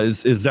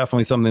is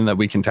definitely something that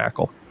we can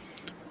tackle.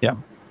 Yeah.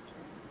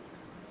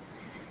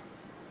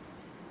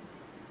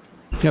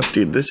 Yep.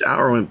 Dude, this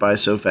hour went by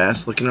so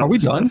fast looking up. Are we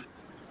done?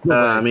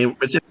 I mean,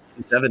 it's at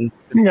 7.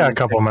 Yeah, a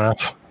couple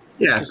minutes.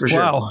 Yeah, for sure.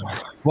 Wow.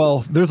 Well,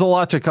 there's a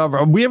lot to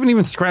cover. We haven't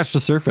even scratched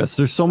the surface.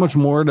 There's so much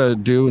more to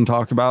do and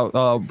talk about.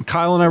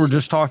 Kyle and I were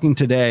just talking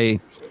today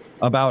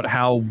about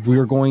how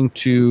we're going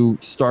to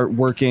start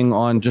working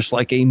on just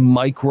like a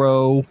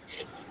micro,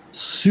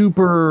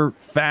 super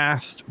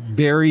fast,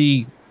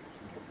 very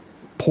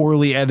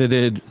poorly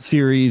edited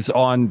series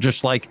on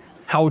just like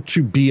how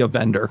to be a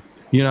vendor,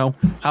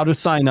 how to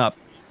sign up,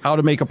 how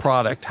to make a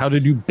product, how to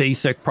do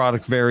basic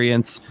product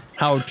variants,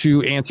 how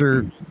to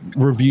answer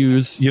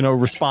reviews,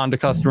 respond to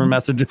customer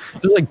messages,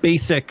 just like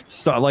basic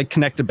stuff, like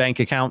connect a bank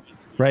account,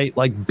 right?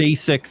 Like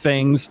basic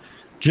things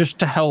just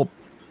to help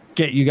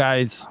get you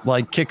guys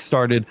like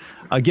kickstarted.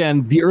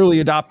 Again, the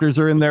early adopters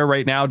are in there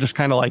right now, just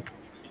kind of like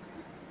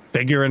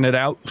figuring it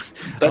out.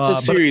 That's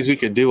a series we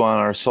could do on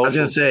our social. I was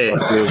gonna say,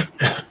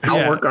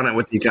 I'll work on it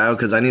with you, Kyle,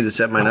 because I need to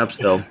set mine up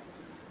still.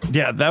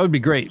 Yeah, that would be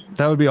great.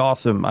 That would be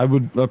awesome. I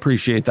would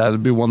appreciate that.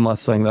 It'd be one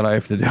less thing that I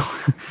have to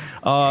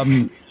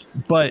do.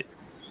 But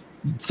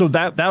so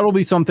that'll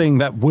be something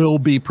that will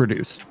be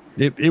produced.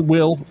 It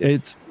will.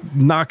 It's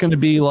not going to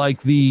be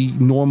like the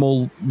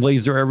normal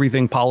laser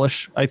everything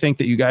polish, I think,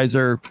 that you guys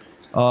are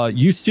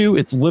used to.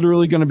 It's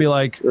literally going to be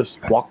like, just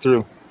walk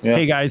through. Yeah.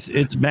 Hey guys,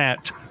 it's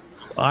Matt.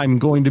 I'm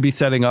going to be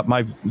setting up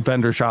my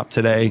vendor shop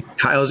today.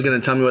 Kyle's going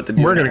to tell me what to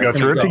do. We're going to go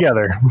through it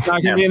together. There's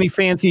not going to be any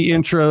fancy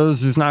intros.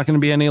 There's not going to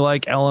be any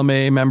like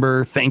LMA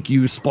member thank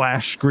you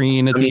splash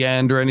screen at the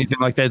end or anything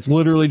like that. It's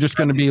literally just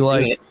going to be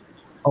like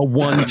a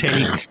one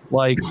take,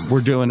 like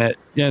we're doing it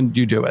and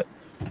you do it.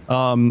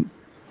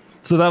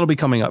 So that'll be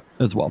coming up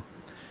as well.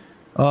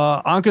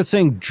 Anka's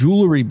saying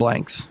jewelry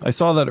blanks. I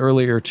saw that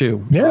earlier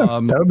too.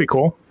 Yeah, that would be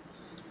cool.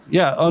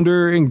 Yeah,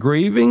 under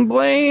engraving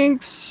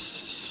blanks.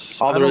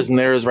 All there is in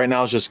there is right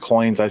now is just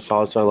coins. I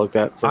saw it, so I looked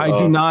at.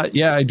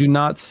 I do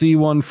not see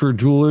one for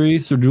jewelry.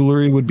 So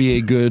jewelry would be a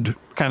good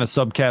kind of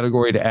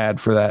subcategory to add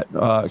for that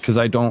because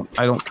I don't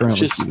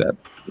currently see that.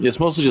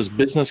 It's mostly just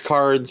business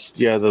cards.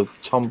 Yeah, the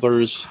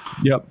tumblers.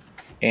 Yep.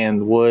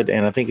 and wood,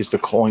 and I think it's the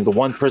coin. The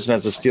one person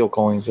has the steel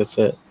coins. That's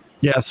it.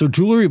 Yeah, so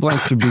jewelry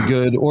blanks would be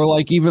good, or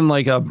like even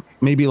like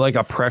maybe like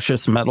a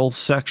precious metals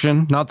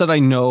section. Not that I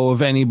know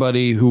of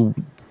anybody who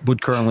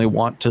would currently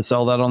want to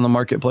sell that on the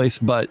marketplace,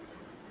 but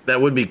that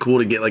would be cool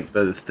to get like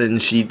the thin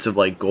sheets of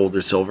like gold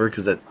or silver,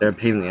 because they're a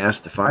pain in the ass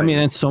to find. I mean,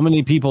 and so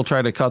many people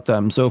try to cut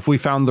them. So if we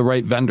found the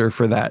right vendor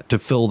for that to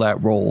fill that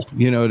role,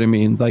 you know what I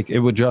mean? Like it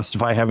would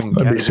justify having.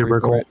 That'd be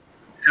super cool.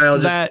 Kyle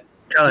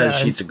has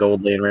sheets of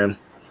gold laying around.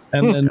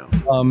 And then,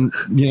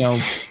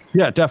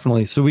 yeah,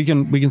 definitely. So we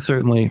can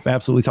certainly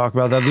absolutely talk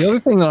about that. The other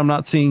thing that I'm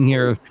not seeing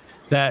here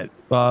that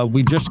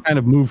we just kind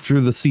of moved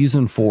through the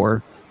season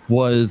for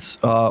was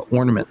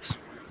ornaments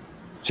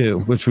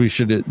too, which we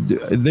should.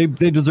 They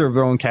deserve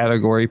their own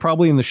category,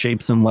 probably in the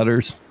shapes and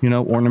letters.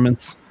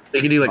 Ornaments. They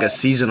could do like a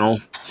seasonal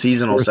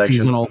section.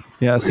 Seasonal,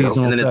 yeah,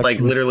 seasonal. And then it's like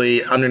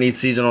literally underneath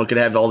seasonal could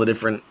have all the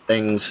different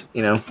things,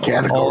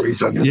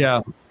 categories. Yeah,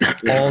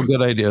 all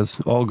good ideas.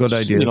 All good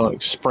ideas.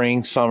 Like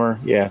spring, summer,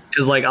 yeah.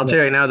 Because like I'll tell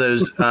you right now,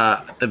 those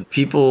the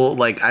people,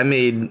 like I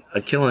made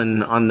a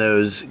killing on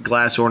those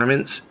glass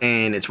ornaments,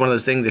 and it's one of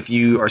those things. If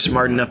you are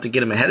smart enough to get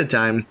them ahead of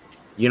time,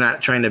 you're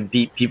not trying to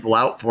beat people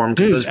out for them,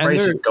 because those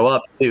prices go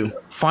up too.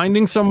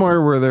 Finding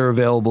somewhere where they're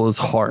available is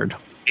hard,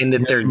 and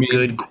that they're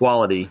good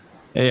quality.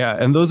 Yeah,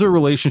 and those are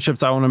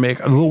relationships I want to make.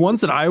 The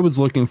ones that I was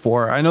looking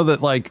for, I know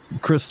that like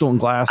crystal and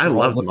glass, I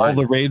love all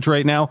the rage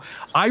right now.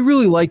 I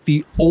really like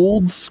the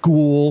old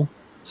school,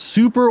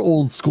 super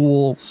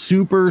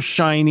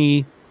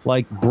shiny,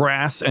 like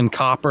brass and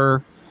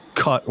copper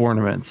cut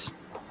ornaments.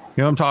 You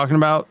know what I'm talking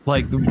about?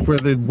 Like where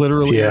they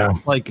literally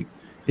like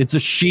it's a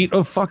sheet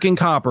of fucking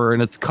copper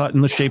and it's cut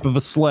in the shape of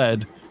a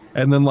sled.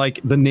 And then like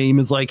the name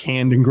is like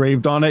hand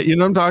engraved on it. You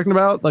know what I'm talking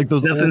about? Like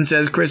those nothing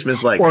says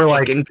Christmas or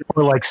like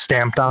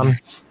stamped on.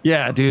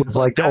 Yeah, dude. It's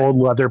like the old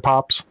leather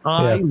pops.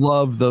 I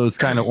love those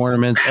kind of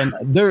ornaments. And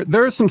there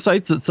are some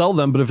sites that sell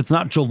them, but if it's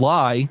not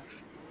July,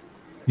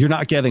 you're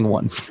not getting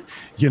one.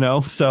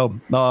 So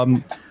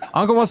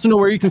Uncle wants to know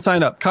where you can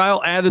sign up.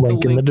 Kyle added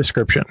link in the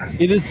description.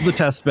 It is the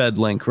test bed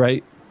link,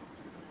 right?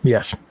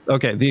 Yes.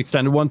 Okay, the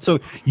extended one. So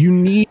you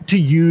need to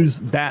use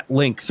that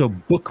link. So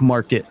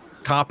bookmark it.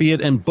 Copy it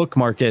and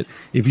bookmark it.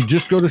 If you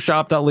just go to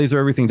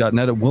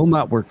shop.lasereverything.net, it will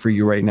not work for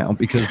you right now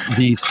because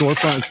the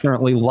storefront is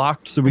currently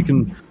locked, so we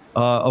can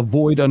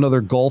avoid another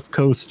Gulf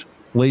Coast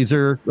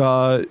laser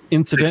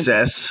incident.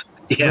 Success.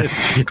 Yeah.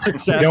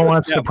 Success. You don't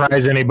want to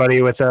surprise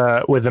anybody with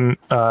an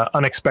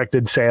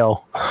unexpected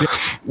sale.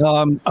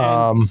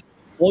 All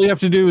you have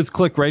to do is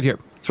click right here.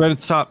 It's right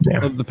at the top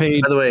of the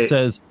page. By the way, it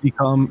says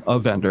become a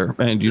vendor.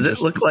 And does it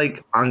look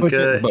like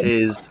Anka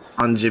is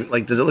on Jim?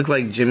 Like, does it look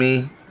like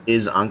Jimmy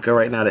is Anka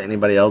right now to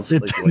anybody else?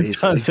 It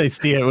does. I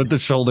see it with the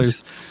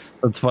shoulders.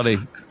 That's funny.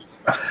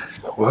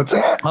 What's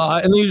that?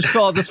 And then you just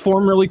fill out this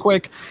form really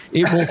quick.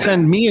 It will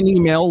send me an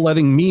email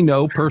letting me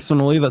know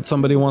personally that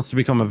somebody wants to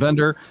become a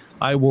vendor.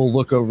 I will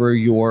look over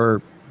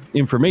your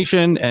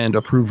information and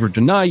approve or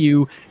deny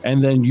you,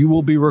 and then you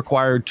will be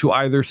required to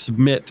either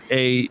submit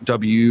a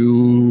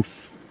W-9.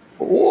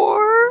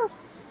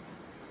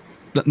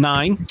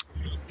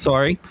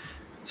 Sorry,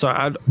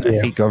 I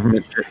hate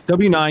government.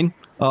 W-9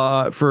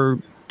 for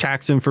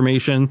tax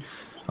information,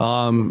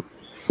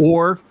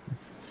 or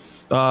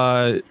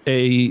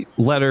a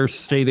letter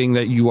stating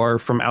that you are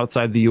from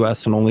outside the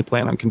U.S. and only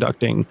plan on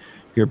conducting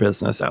your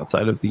business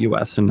outside of the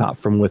U.S. and not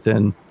from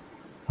within,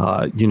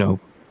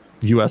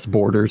 U.S.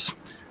 borders,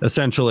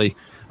 essentially,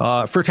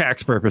 for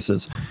tax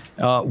purposes.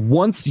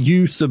 Once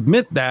you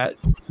submit that,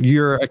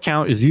 your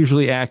account is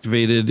usually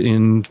activated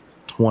in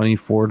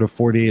 24 to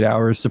 48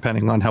 hours,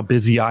 depending on how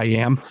busy I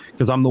am,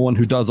 because I'm the one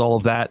who does all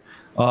of that.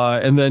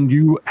 And then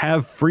you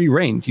have free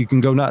reign. You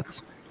can go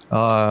nuts.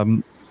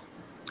 And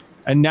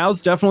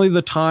now's definitely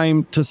the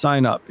time to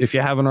sign up. If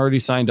you haven't already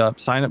signed up,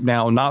 sign up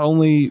now. Not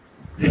only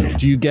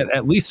do you get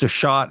at least a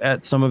shot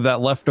at some of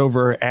that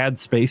leftover ad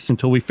space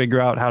until we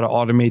figure out how to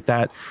automate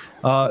that,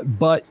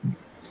 but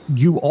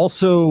you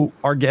also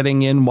are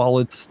getting in while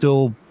it's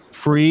still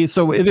free.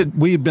 So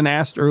we've been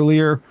asked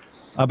earlier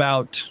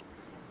about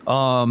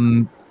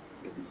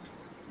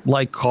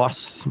like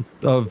costs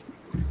of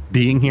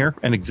being here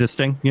and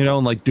existing,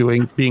 and like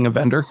being a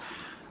vendor.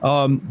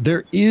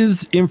 There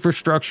is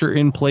infrastructure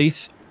in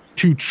place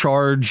to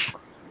charge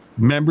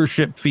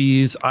membership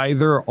fees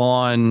either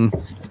on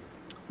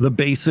the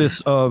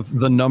basis of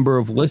the number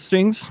of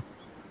listings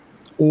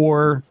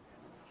or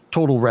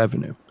total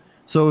revenue.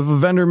 So if a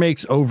vendor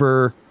makes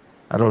over,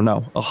 I don't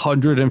know,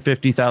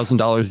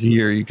 $150,000 a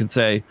year, you could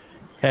say,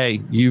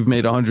 hey, you've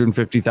made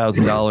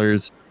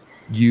 $150,000.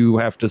 You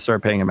have to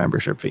start paying a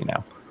membership fee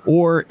now.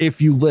 Or if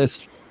you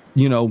list,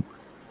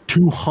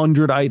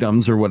 200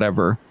 items or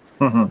whatever,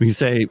 you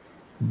say,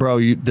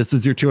 bro, this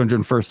is your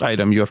 201st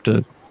item. You have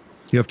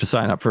to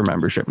sign up for a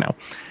membership now.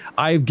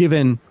 I've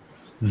given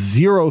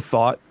zero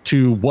thought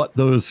to what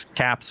those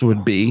caps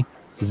would be,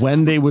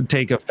 when they would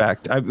take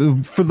effect.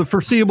 For the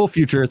foreseeable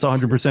future, it's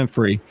 100%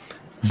 free.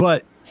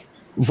 But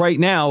right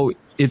now,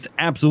 it's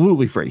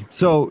absolutely free.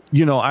 So,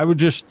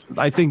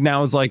 I think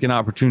now is like an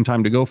opportune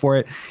time to go for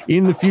it.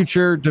 In the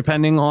future,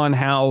 depending on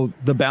how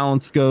the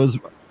balance goes,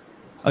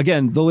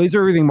 again, the Laser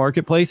Everything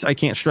Marketplace, I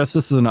can't stress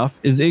this enough,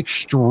 is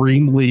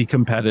extremely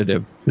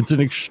competitive. It's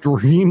an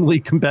extremely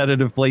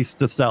competitive place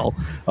to sell.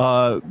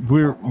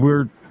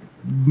 We're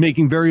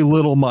making very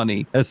little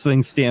money as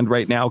things stand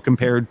right now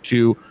compared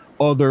to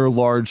other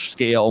large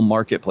scale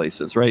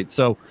marketplaces, right?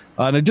 So,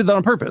 and I did that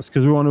on purpose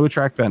because we want to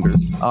attract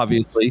vendors,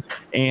 obviously,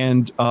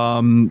 and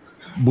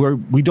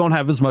we don't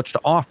have as much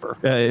to offer.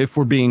 If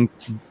we're being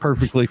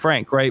perfectly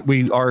frank, right?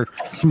 We are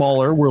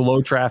smaller, we're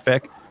low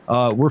traffic,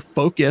 we're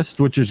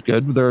focused, which is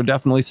good. There are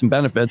definitely some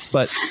benefits,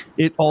 but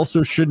it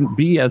also shouldn't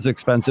be as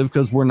expensive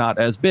because we're not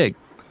as big.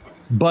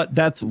 But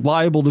that's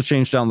liable to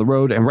change down the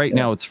road. And right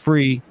now it's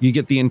free. You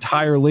get the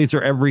entire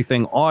Laser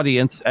Everything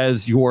audience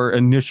as your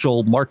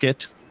initial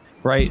market,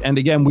 right? And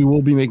again, we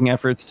will be making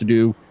efforts to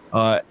do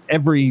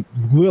every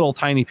little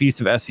tiny piece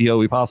of SEO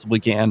we possibly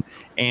can.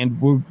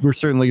 And we're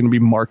certainly going to be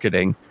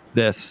marketing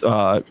this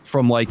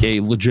from like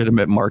a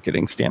legitimate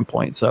marketing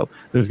standpoint. So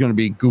there's going to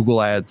be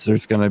Google ads,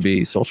 there's going to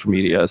be social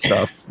media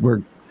stuff.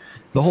 We're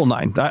the whole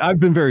nine. I've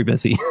been very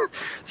busy.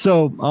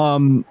 So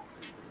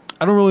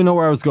I don't really know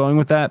where I was going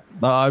with that.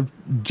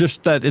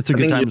 Just that it's a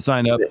good time to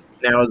sign up.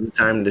 Now is the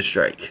time to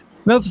strike.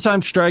 Now's the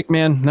time to strike,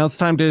 man. Now's the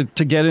time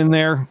to get in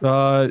there,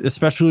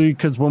 especially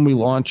because when we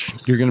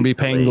launch, you're going to be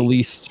paying the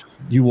least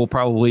you will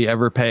probably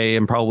ever pay,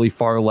 and probably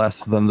far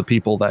less than the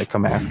people that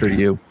come after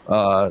you.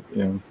 Well,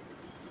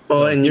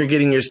 and you're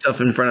getting your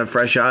stuff in front of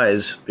fresh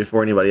eyes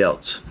before anybody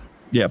else.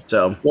 Yeah.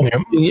 So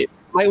you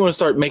might want to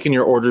start making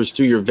your orders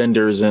through your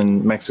vendors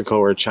in Mexico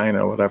or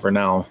China, whatever.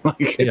 Now,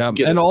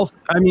 and also,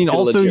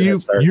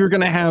 you're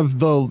going to have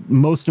the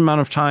most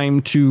amount of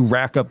time to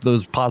rack up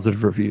those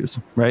positive reviews,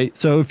 right?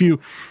 So if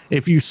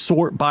you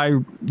sort by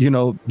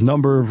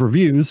number of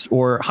reviews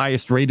or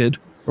highest rated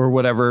or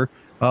whatever,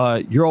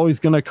 you're always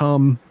going to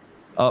come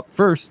up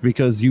first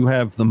because you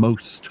have the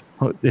most.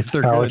 If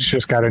they're Alex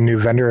just got a new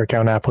vendor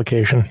account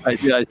application. I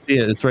see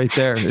it. It's right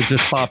there. It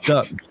just popped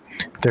up.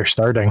 They're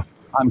starting.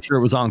 I'm sure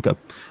it was Anka.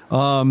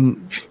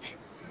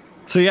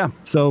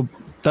 So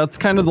that's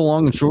kind of the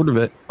long and short of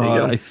it.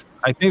 I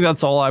think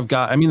that's all I've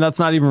got. I mean, that's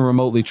not even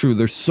remotely true.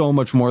 There's so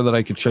much more that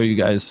I could show you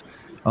guys.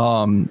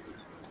 And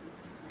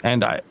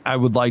I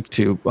would like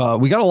to.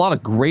 We got a lot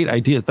of great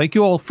ideas. Thank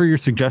you all for your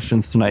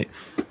suggestions tonight.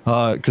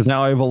 Because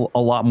now I have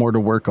a lot more to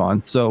work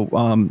on. So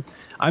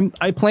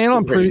I plan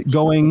on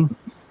going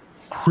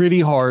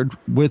pretty hard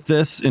with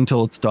this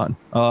until it's done.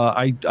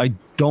 I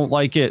don't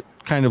like it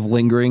kind of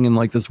lingering in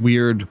like this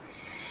weird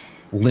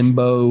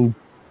limbo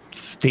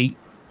state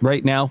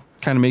right now.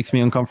 Kind of makes me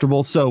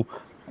uncomfortable. So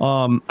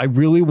I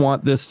really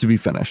want this to be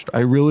finished. I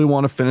really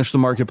want to finish the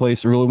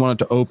marketplace. I really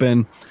want it to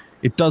open.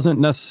 It doesn't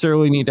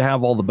necessarily need to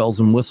have all the bells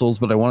and whistles,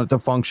 but I want it to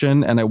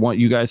function, and I want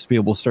you guys to be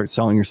able to start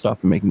selling your stuff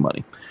and making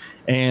money.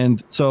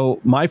 And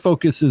so my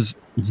focus is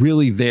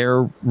really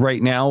there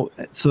right now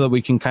so that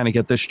we can kind of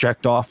get this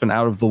checked off and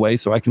out of the way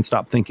so I can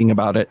stop thinking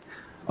about it.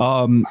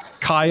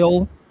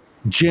 Kyle,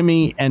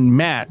 Jimmy, and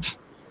Matt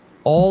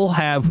all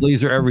have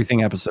Laser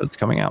Everything episodes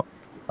coming out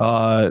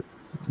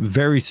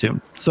very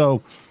soon.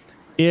 So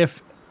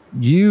if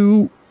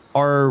you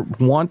are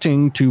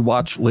wanting to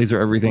watch Laser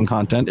Everything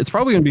content, it's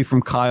probably going to be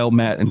from Kyle,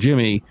 Matt, and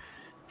Jimmy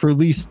for at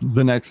least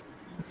the next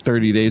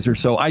 30 days or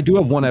so. I do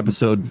have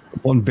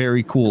one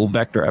very cool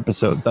Vector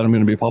episode that I'm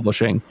going to be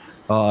publishing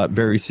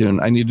very soon.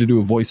 I need to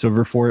do a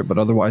voiceover for it, but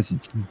otherwise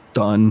it's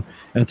done.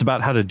 And it's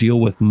about how to deal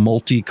with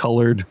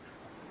multicolored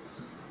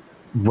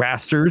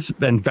rasters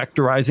and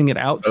vectorizing it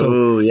out.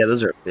 So,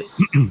 those are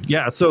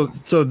yeah. So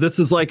this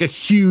is like a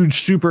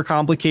huge, super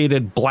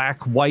complicated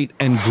black, white,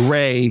 and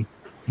gray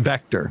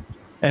vector.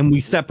 And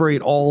we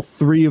separate all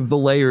three of the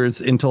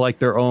layers into like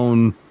their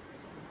own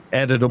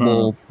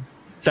editable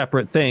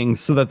separate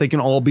things so that they can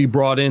all be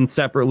brought in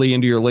separately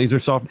into your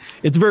LaserSoft.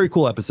 It's a very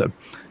cool episode.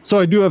 So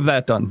I do have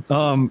that done.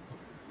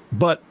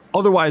 But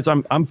otherwise,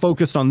 I'm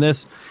focused on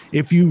this.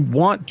 If you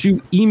want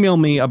to email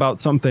me about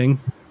something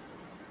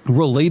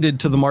related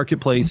to the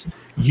marketplace,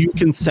 you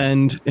can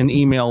send an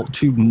email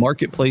to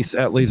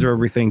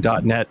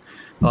marketplace@lasereverything.net.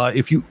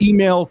 If you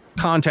email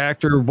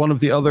contact or one of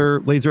the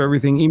other Laser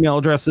Everything email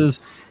addresses,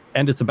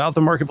 and it's about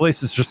the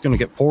marketplace, it's just going to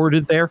get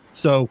forwarded there.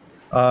 So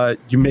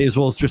you may as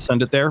well just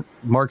send it there,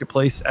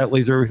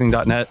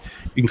 marketplace@lasereverything.net.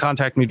 You can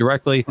contact me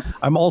directly.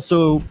 I'm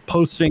also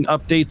posting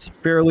updates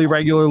fairly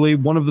regularly.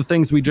 One of the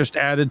things we just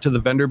added to the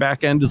vendor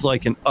backend is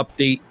like an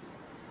update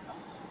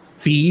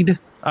feed,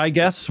 I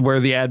guess, where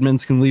the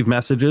admins can leave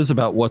messages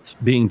about what's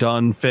being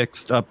done,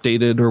 fixed,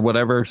 updated, or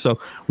whatever. So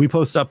we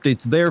post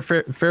updates there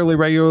fairly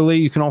regularly.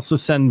 You can also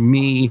send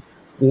me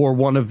or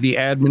one of the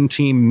admin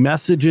team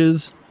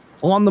messages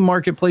on the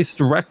marketplace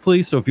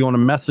directly. So if you want to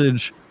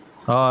message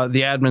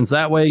the admins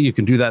that way, you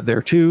can do that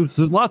there too.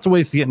 So there's lots of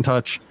ways to get in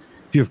touch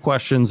if you have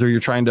questions or you're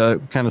trying to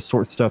kind of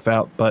sort stuff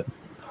out. But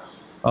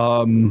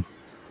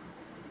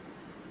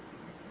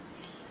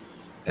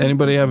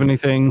anybody have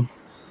anything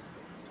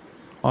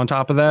on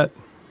top of that?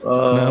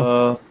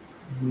 No.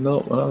 No,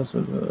 what else?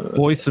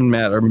 Boyce and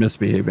Matt are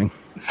misbehaving.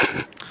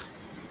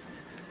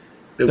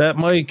 That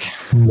mic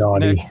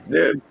Naughty. next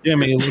to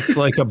Jimmy looks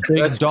like a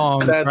big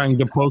dong trying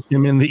to poke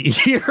him in the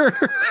ear.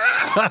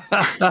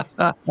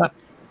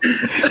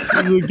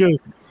 This is good.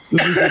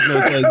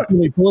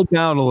 Jimmy, pull it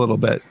down a little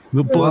bit.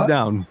 Pull it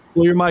down.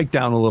 Pull your mic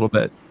down a little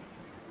bit.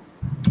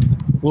 A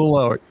little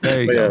lower.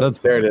 There you go. That's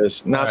there it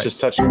is. Now it's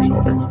just touching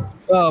your shoulder.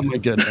 Oh my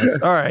goodness.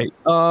 All right.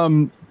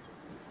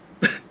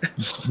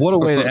 What a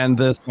way to end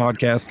this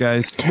podcast,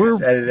 guys. We're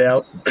Edit it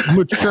out.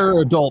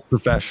 mature adult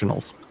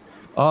professionals.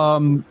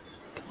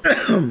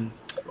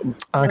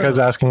 Anka's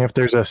asking if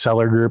there's a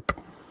seller group.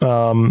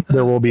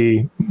 There will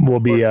be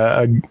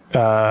a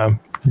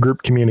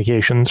group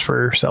communications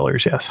for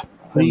sellers. Yes.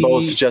 And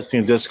Bo's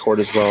suggesting Discord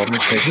as well.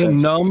 The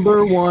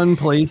number one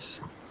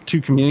place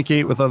to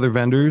communicate with other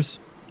vendors,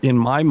 in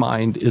my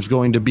mind, is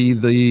going to be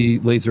the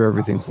Laser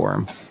Everything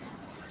forum.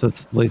 So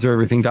it's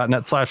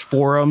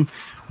lasereverything.net/forum.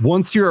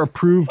 Once you're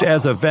approved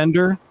as a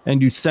vendor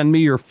and you send me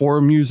your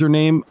forum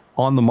username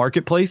on the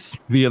marketplace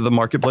via the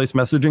marketplace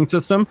messaging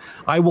system,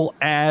 I will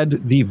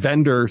add the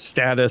vendor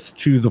status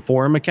to the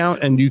forum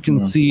account, and you can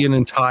see an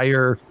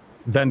entire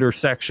vendor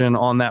section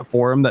on that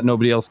forum that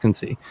nobody else can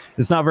see.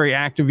 It's not very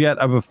active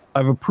yet. I've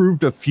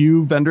approved a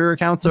few vendor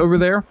accounts over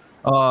there,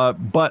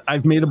 but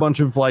I've made a bunch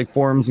of like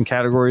forums and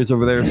categories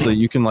over there so that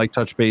you can like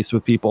touch base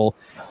with people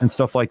and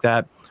stuff like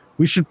that.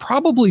 We should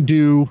probably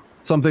do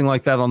something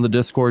like that on the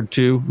Discord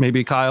too.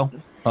 Maybe Kyle.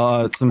 Yeah,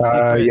 I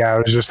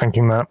was just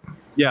thinking that.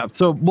 Yeah,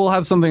 so we'll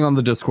have something on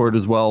the Discord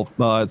as well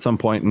at some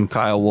point, and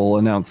Kyle will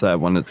announce that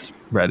when it's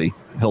ready.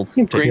 He'll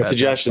great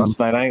suggestions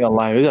tonight. I ain't gonna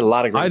lie, we did a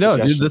lot of great. I know,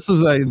 suggestions.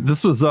 Dude.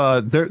 This was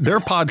they're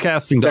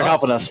podcasting. They're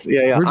helping us.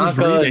 Yeah.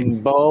 Anka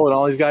and Bo and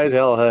all these guys.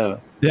 Hell.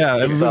 Yeah,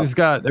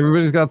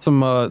 everybody's got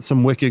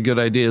some wicked good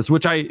ideas,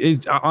 which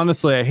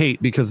honestly I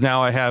hate, because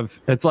now I have.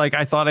 It's like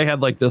I thought I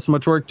had like this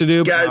much work to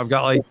do, but I've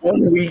got like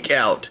 1 week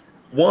out,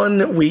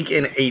 1 week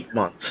and 8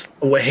 months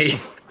away.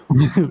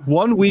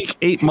 1 week,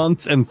 8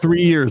 months, and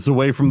 3 years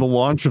away from the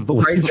launch of the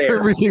Laser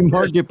Everything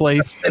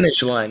Marketplace.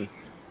 Finish line.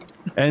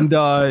 And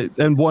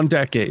 1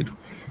 decade.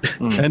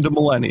 And a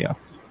millennia.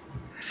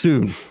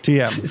 Soon.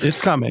 TM. It's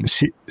coming.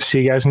 See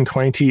you guys in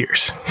 22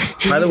 years.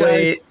 By the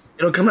way,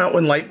 it'll come out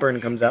when Lightburn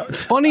comes out.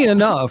 Funny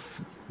enough,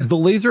 the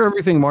Laser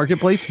Everything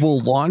Marketplace will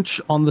launch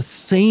on the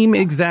same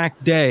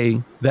exact day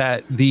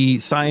that the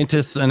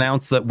scientists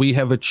announced that we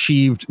have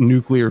achieved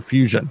nuclear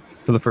fusion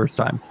for the first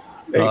time.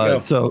 There you go.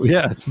 So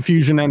yeah,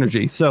 fusion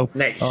energy. So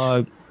nice.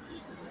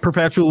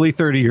 Perpetually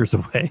 30 years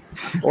away.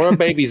 Or a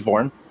baby's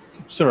born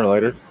sooner or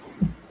later.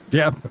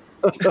 Yeah.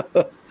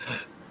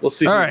 We'll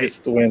see who gets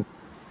the win.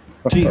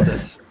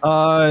 Jesus.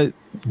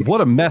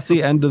 What a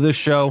messy end to this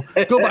show.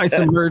 Go buy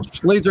some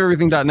merch.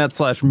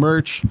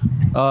 lasereverything.net/merch.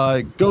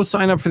 Go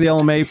sign up for the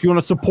LMA if you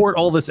want to support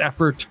all this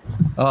effort.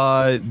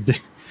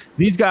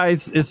 These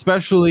guys,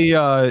 especially,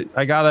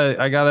 I got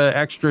a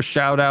extra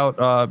shout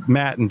out,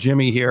 Matt and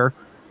Jimmy here,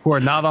 who are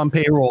not on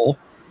payroll,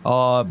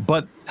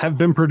 but have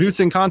been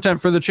producing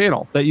content for the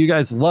channel that you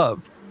guys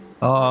love.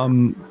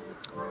 That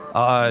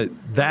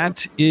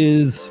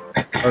is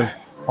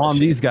on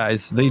these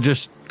guys. They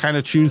just kind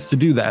of choose to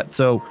do that.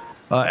 So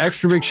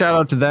extra big shout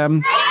out to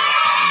them.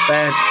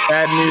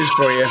 Bad news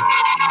for you.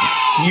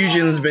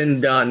 Fusion's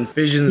been done.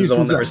 Fission's the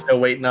one that we're still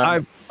waiting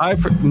on.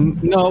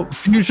 No,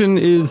 fusion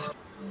is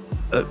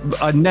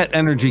a net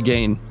energy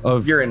gain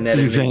of You're a net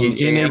energy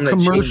gain. In a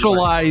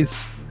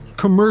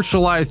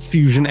commercialized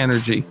fusion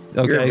energy.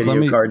 Okay, You're a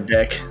video card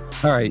deck.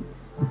 All right,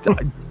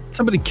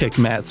 somebody kick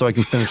Matt so I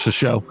can finish the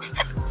show.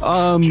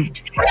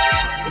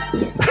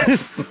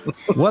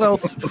 What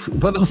else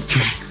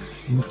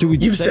do we?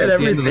 You've said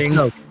everything.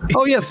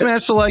 Oh yeah,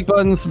 smash the like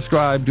button,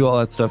 subscribe, do all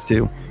that stuff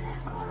too,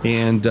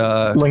 and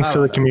links to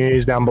the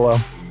communities down below.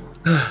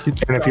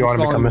 And if you want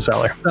to become a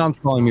seller, sounds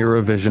calling me a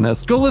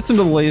revisionist. Go listen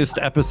to the latest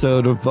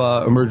episode of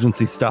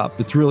Emergency Stop.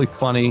 It's really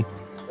funny.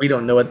 We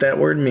don't know what that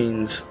word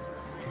means.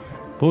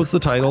 What was the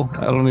title?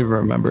 I don't even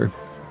remember.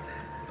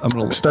 I'm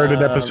gonna start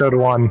at episode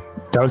 1.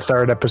 Don't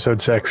start at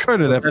episode 6.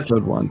 Start at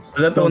episode 1.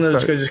 Is that the one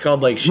that's just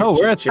called like? No,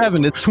 we're at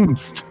 7. It's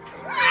Hoomst.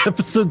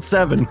 Episode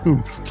 7.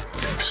 Hoomst.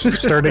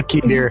 Start at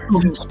Key Deer.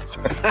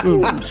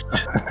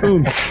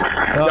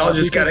 Y'all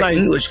just got an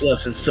English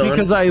lesson, son.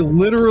 Because I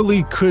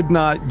literally could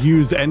not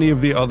use any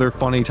of the other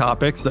funny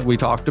topics that we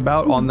talked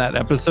about on that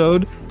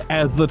episode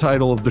as the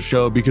title of the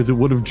show, because it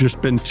would have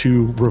just been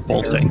too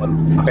revolting.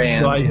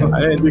 So I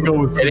had to go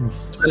with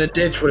Hoomst. In a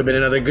ditch would have been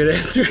another good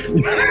answer.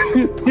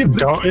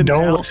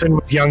 Don't listen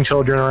with young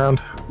children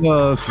around.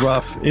 No, it's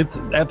rough. It's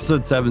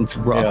episode 7's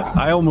rough.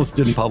 Yeah. I almost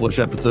didn't publish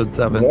episode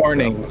 7.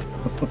 Warning. So.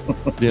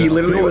 Yeah. He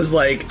literally was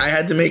like, I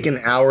had to make an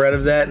hour out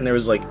of that, and there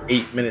was like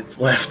 8 minutes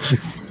left.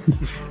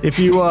 If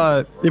you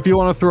want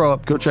to throw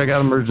up, go check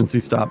out Emergency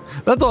Stop.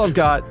 That's all I've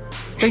got.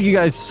 Thank you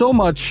guys so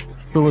much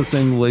for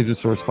listening to the Laser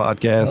Source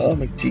Podcast. Oh,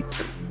 my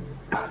teeth.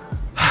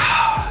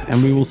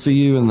 And we will see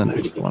you in the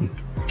next one.